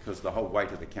camera because the whole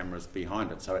weight of the camera is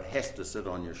behind it, so it has to sit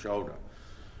on your shoulder.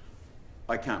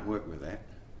 I can't work with that.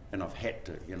 And I've had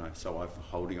to, you know, so I'm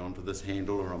holding onto this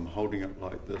handle, or I'm holding it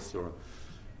like this, or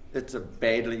it's a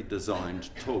badly designed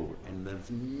tool, and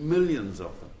there's millions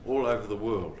of them all over the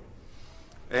world.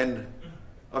 And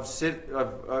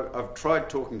I've tried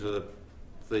talking to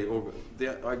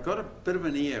I got a bit of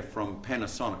an ear from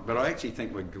Panasonic, but I actually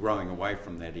think we're growing away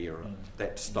from that era,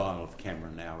 that style of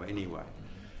camera now anyway.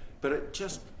 But it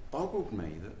just boggled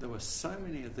me that there were so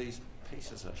many of these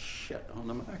pieces of shit on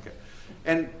the market.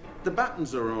 And the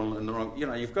buttons are all in the wrong, you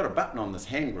know, you've got a button on this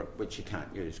hand grip which you can't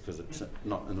use because it's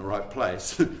not in the right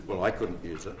place. Well, I couldn't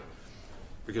use it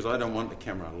because I don't want the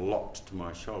camera locked to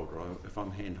my shoulder. If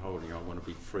I'm hand holding, I want to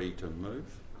be free to move.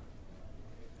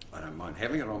 I don't mind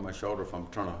having it on my shoulder if I'm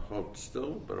trying to hold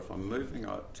still, but if I'm moving,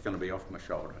 it's going to be off my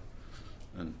shoulder.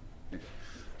 And, yeah.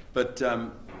 But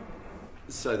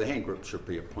so the hand grip should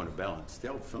be a point of balance. The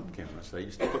old film cameras, they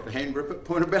used to put the hand grip at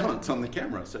point of balance on the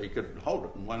camera so you could hold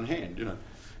it in one hand, you know.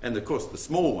 And of course the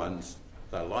small ones,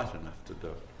 they're light enough to do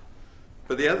it.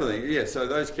 But the other thing, yeah, so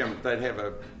those cameras, they'd have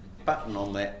a button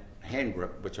on that hand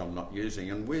grip, which I'm not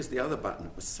using, and where's the other button?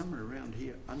 It was somewhere around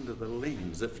here under the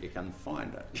lens, if you can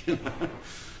find it, you know.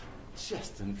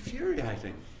 Just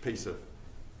infuriating piece of...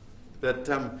 But,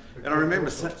 and I remember...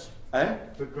 The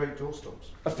great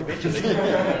doorstops.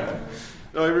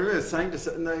 I remember saying to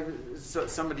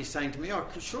somebody saying to me, "Oh,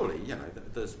 surely, you know,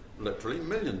 there's literally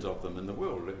millions of them in the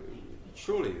world.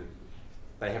 Surely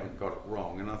they haven't got it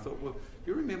wrong." And I thought, well,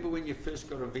 you remember when you first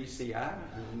got a VCR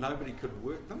and nobody could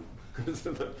work them because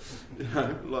of the, you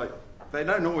know, like they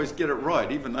don't always get it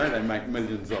right, even though they make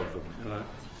millions of them. You know,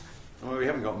 well, we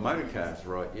haven't got motor cars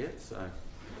right yet, so.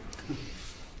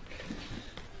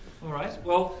 All right.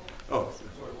 Well. Oh.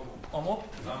 Sorry, one more.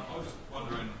 I was just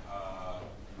wondering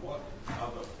what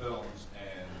other films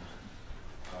and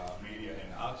media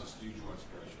and artists do you draw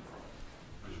inspiration from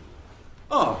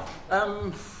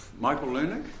visually? Michael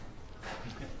Lunig,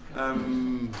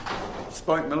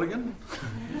 Spike Milligan.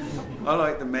 I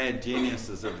like the mad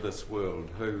geniuses of this world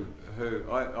who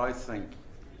I think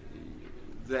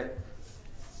that,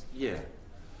 yeah.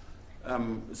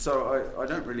 So I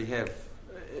don't really have,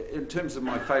 in terms of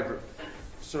my favourite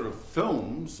sort of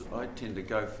films, I tend to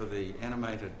go for the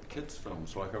animated kids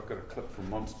films. Like I've got a clip from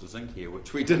Monsters Inc. here,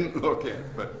 which we didn't look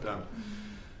at, but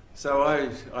so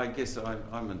I guess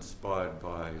I'm inspired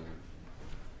by,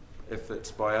 if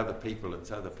it's by other people,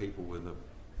 it's other people with a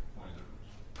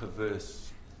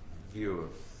perverse view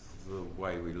of the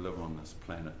way we live on this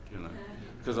planet, you know,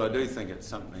 because I do think it's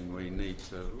something we need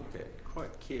to look at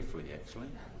quite carefully, actually,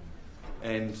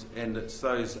 and it's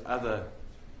those other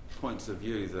points of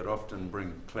view that often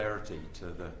bring clarity to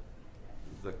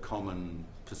the common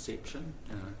perception,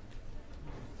 you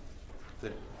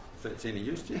know, if that's any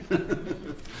use to you.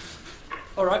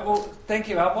 All right, well, thank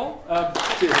you, Albo.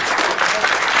 Cheers.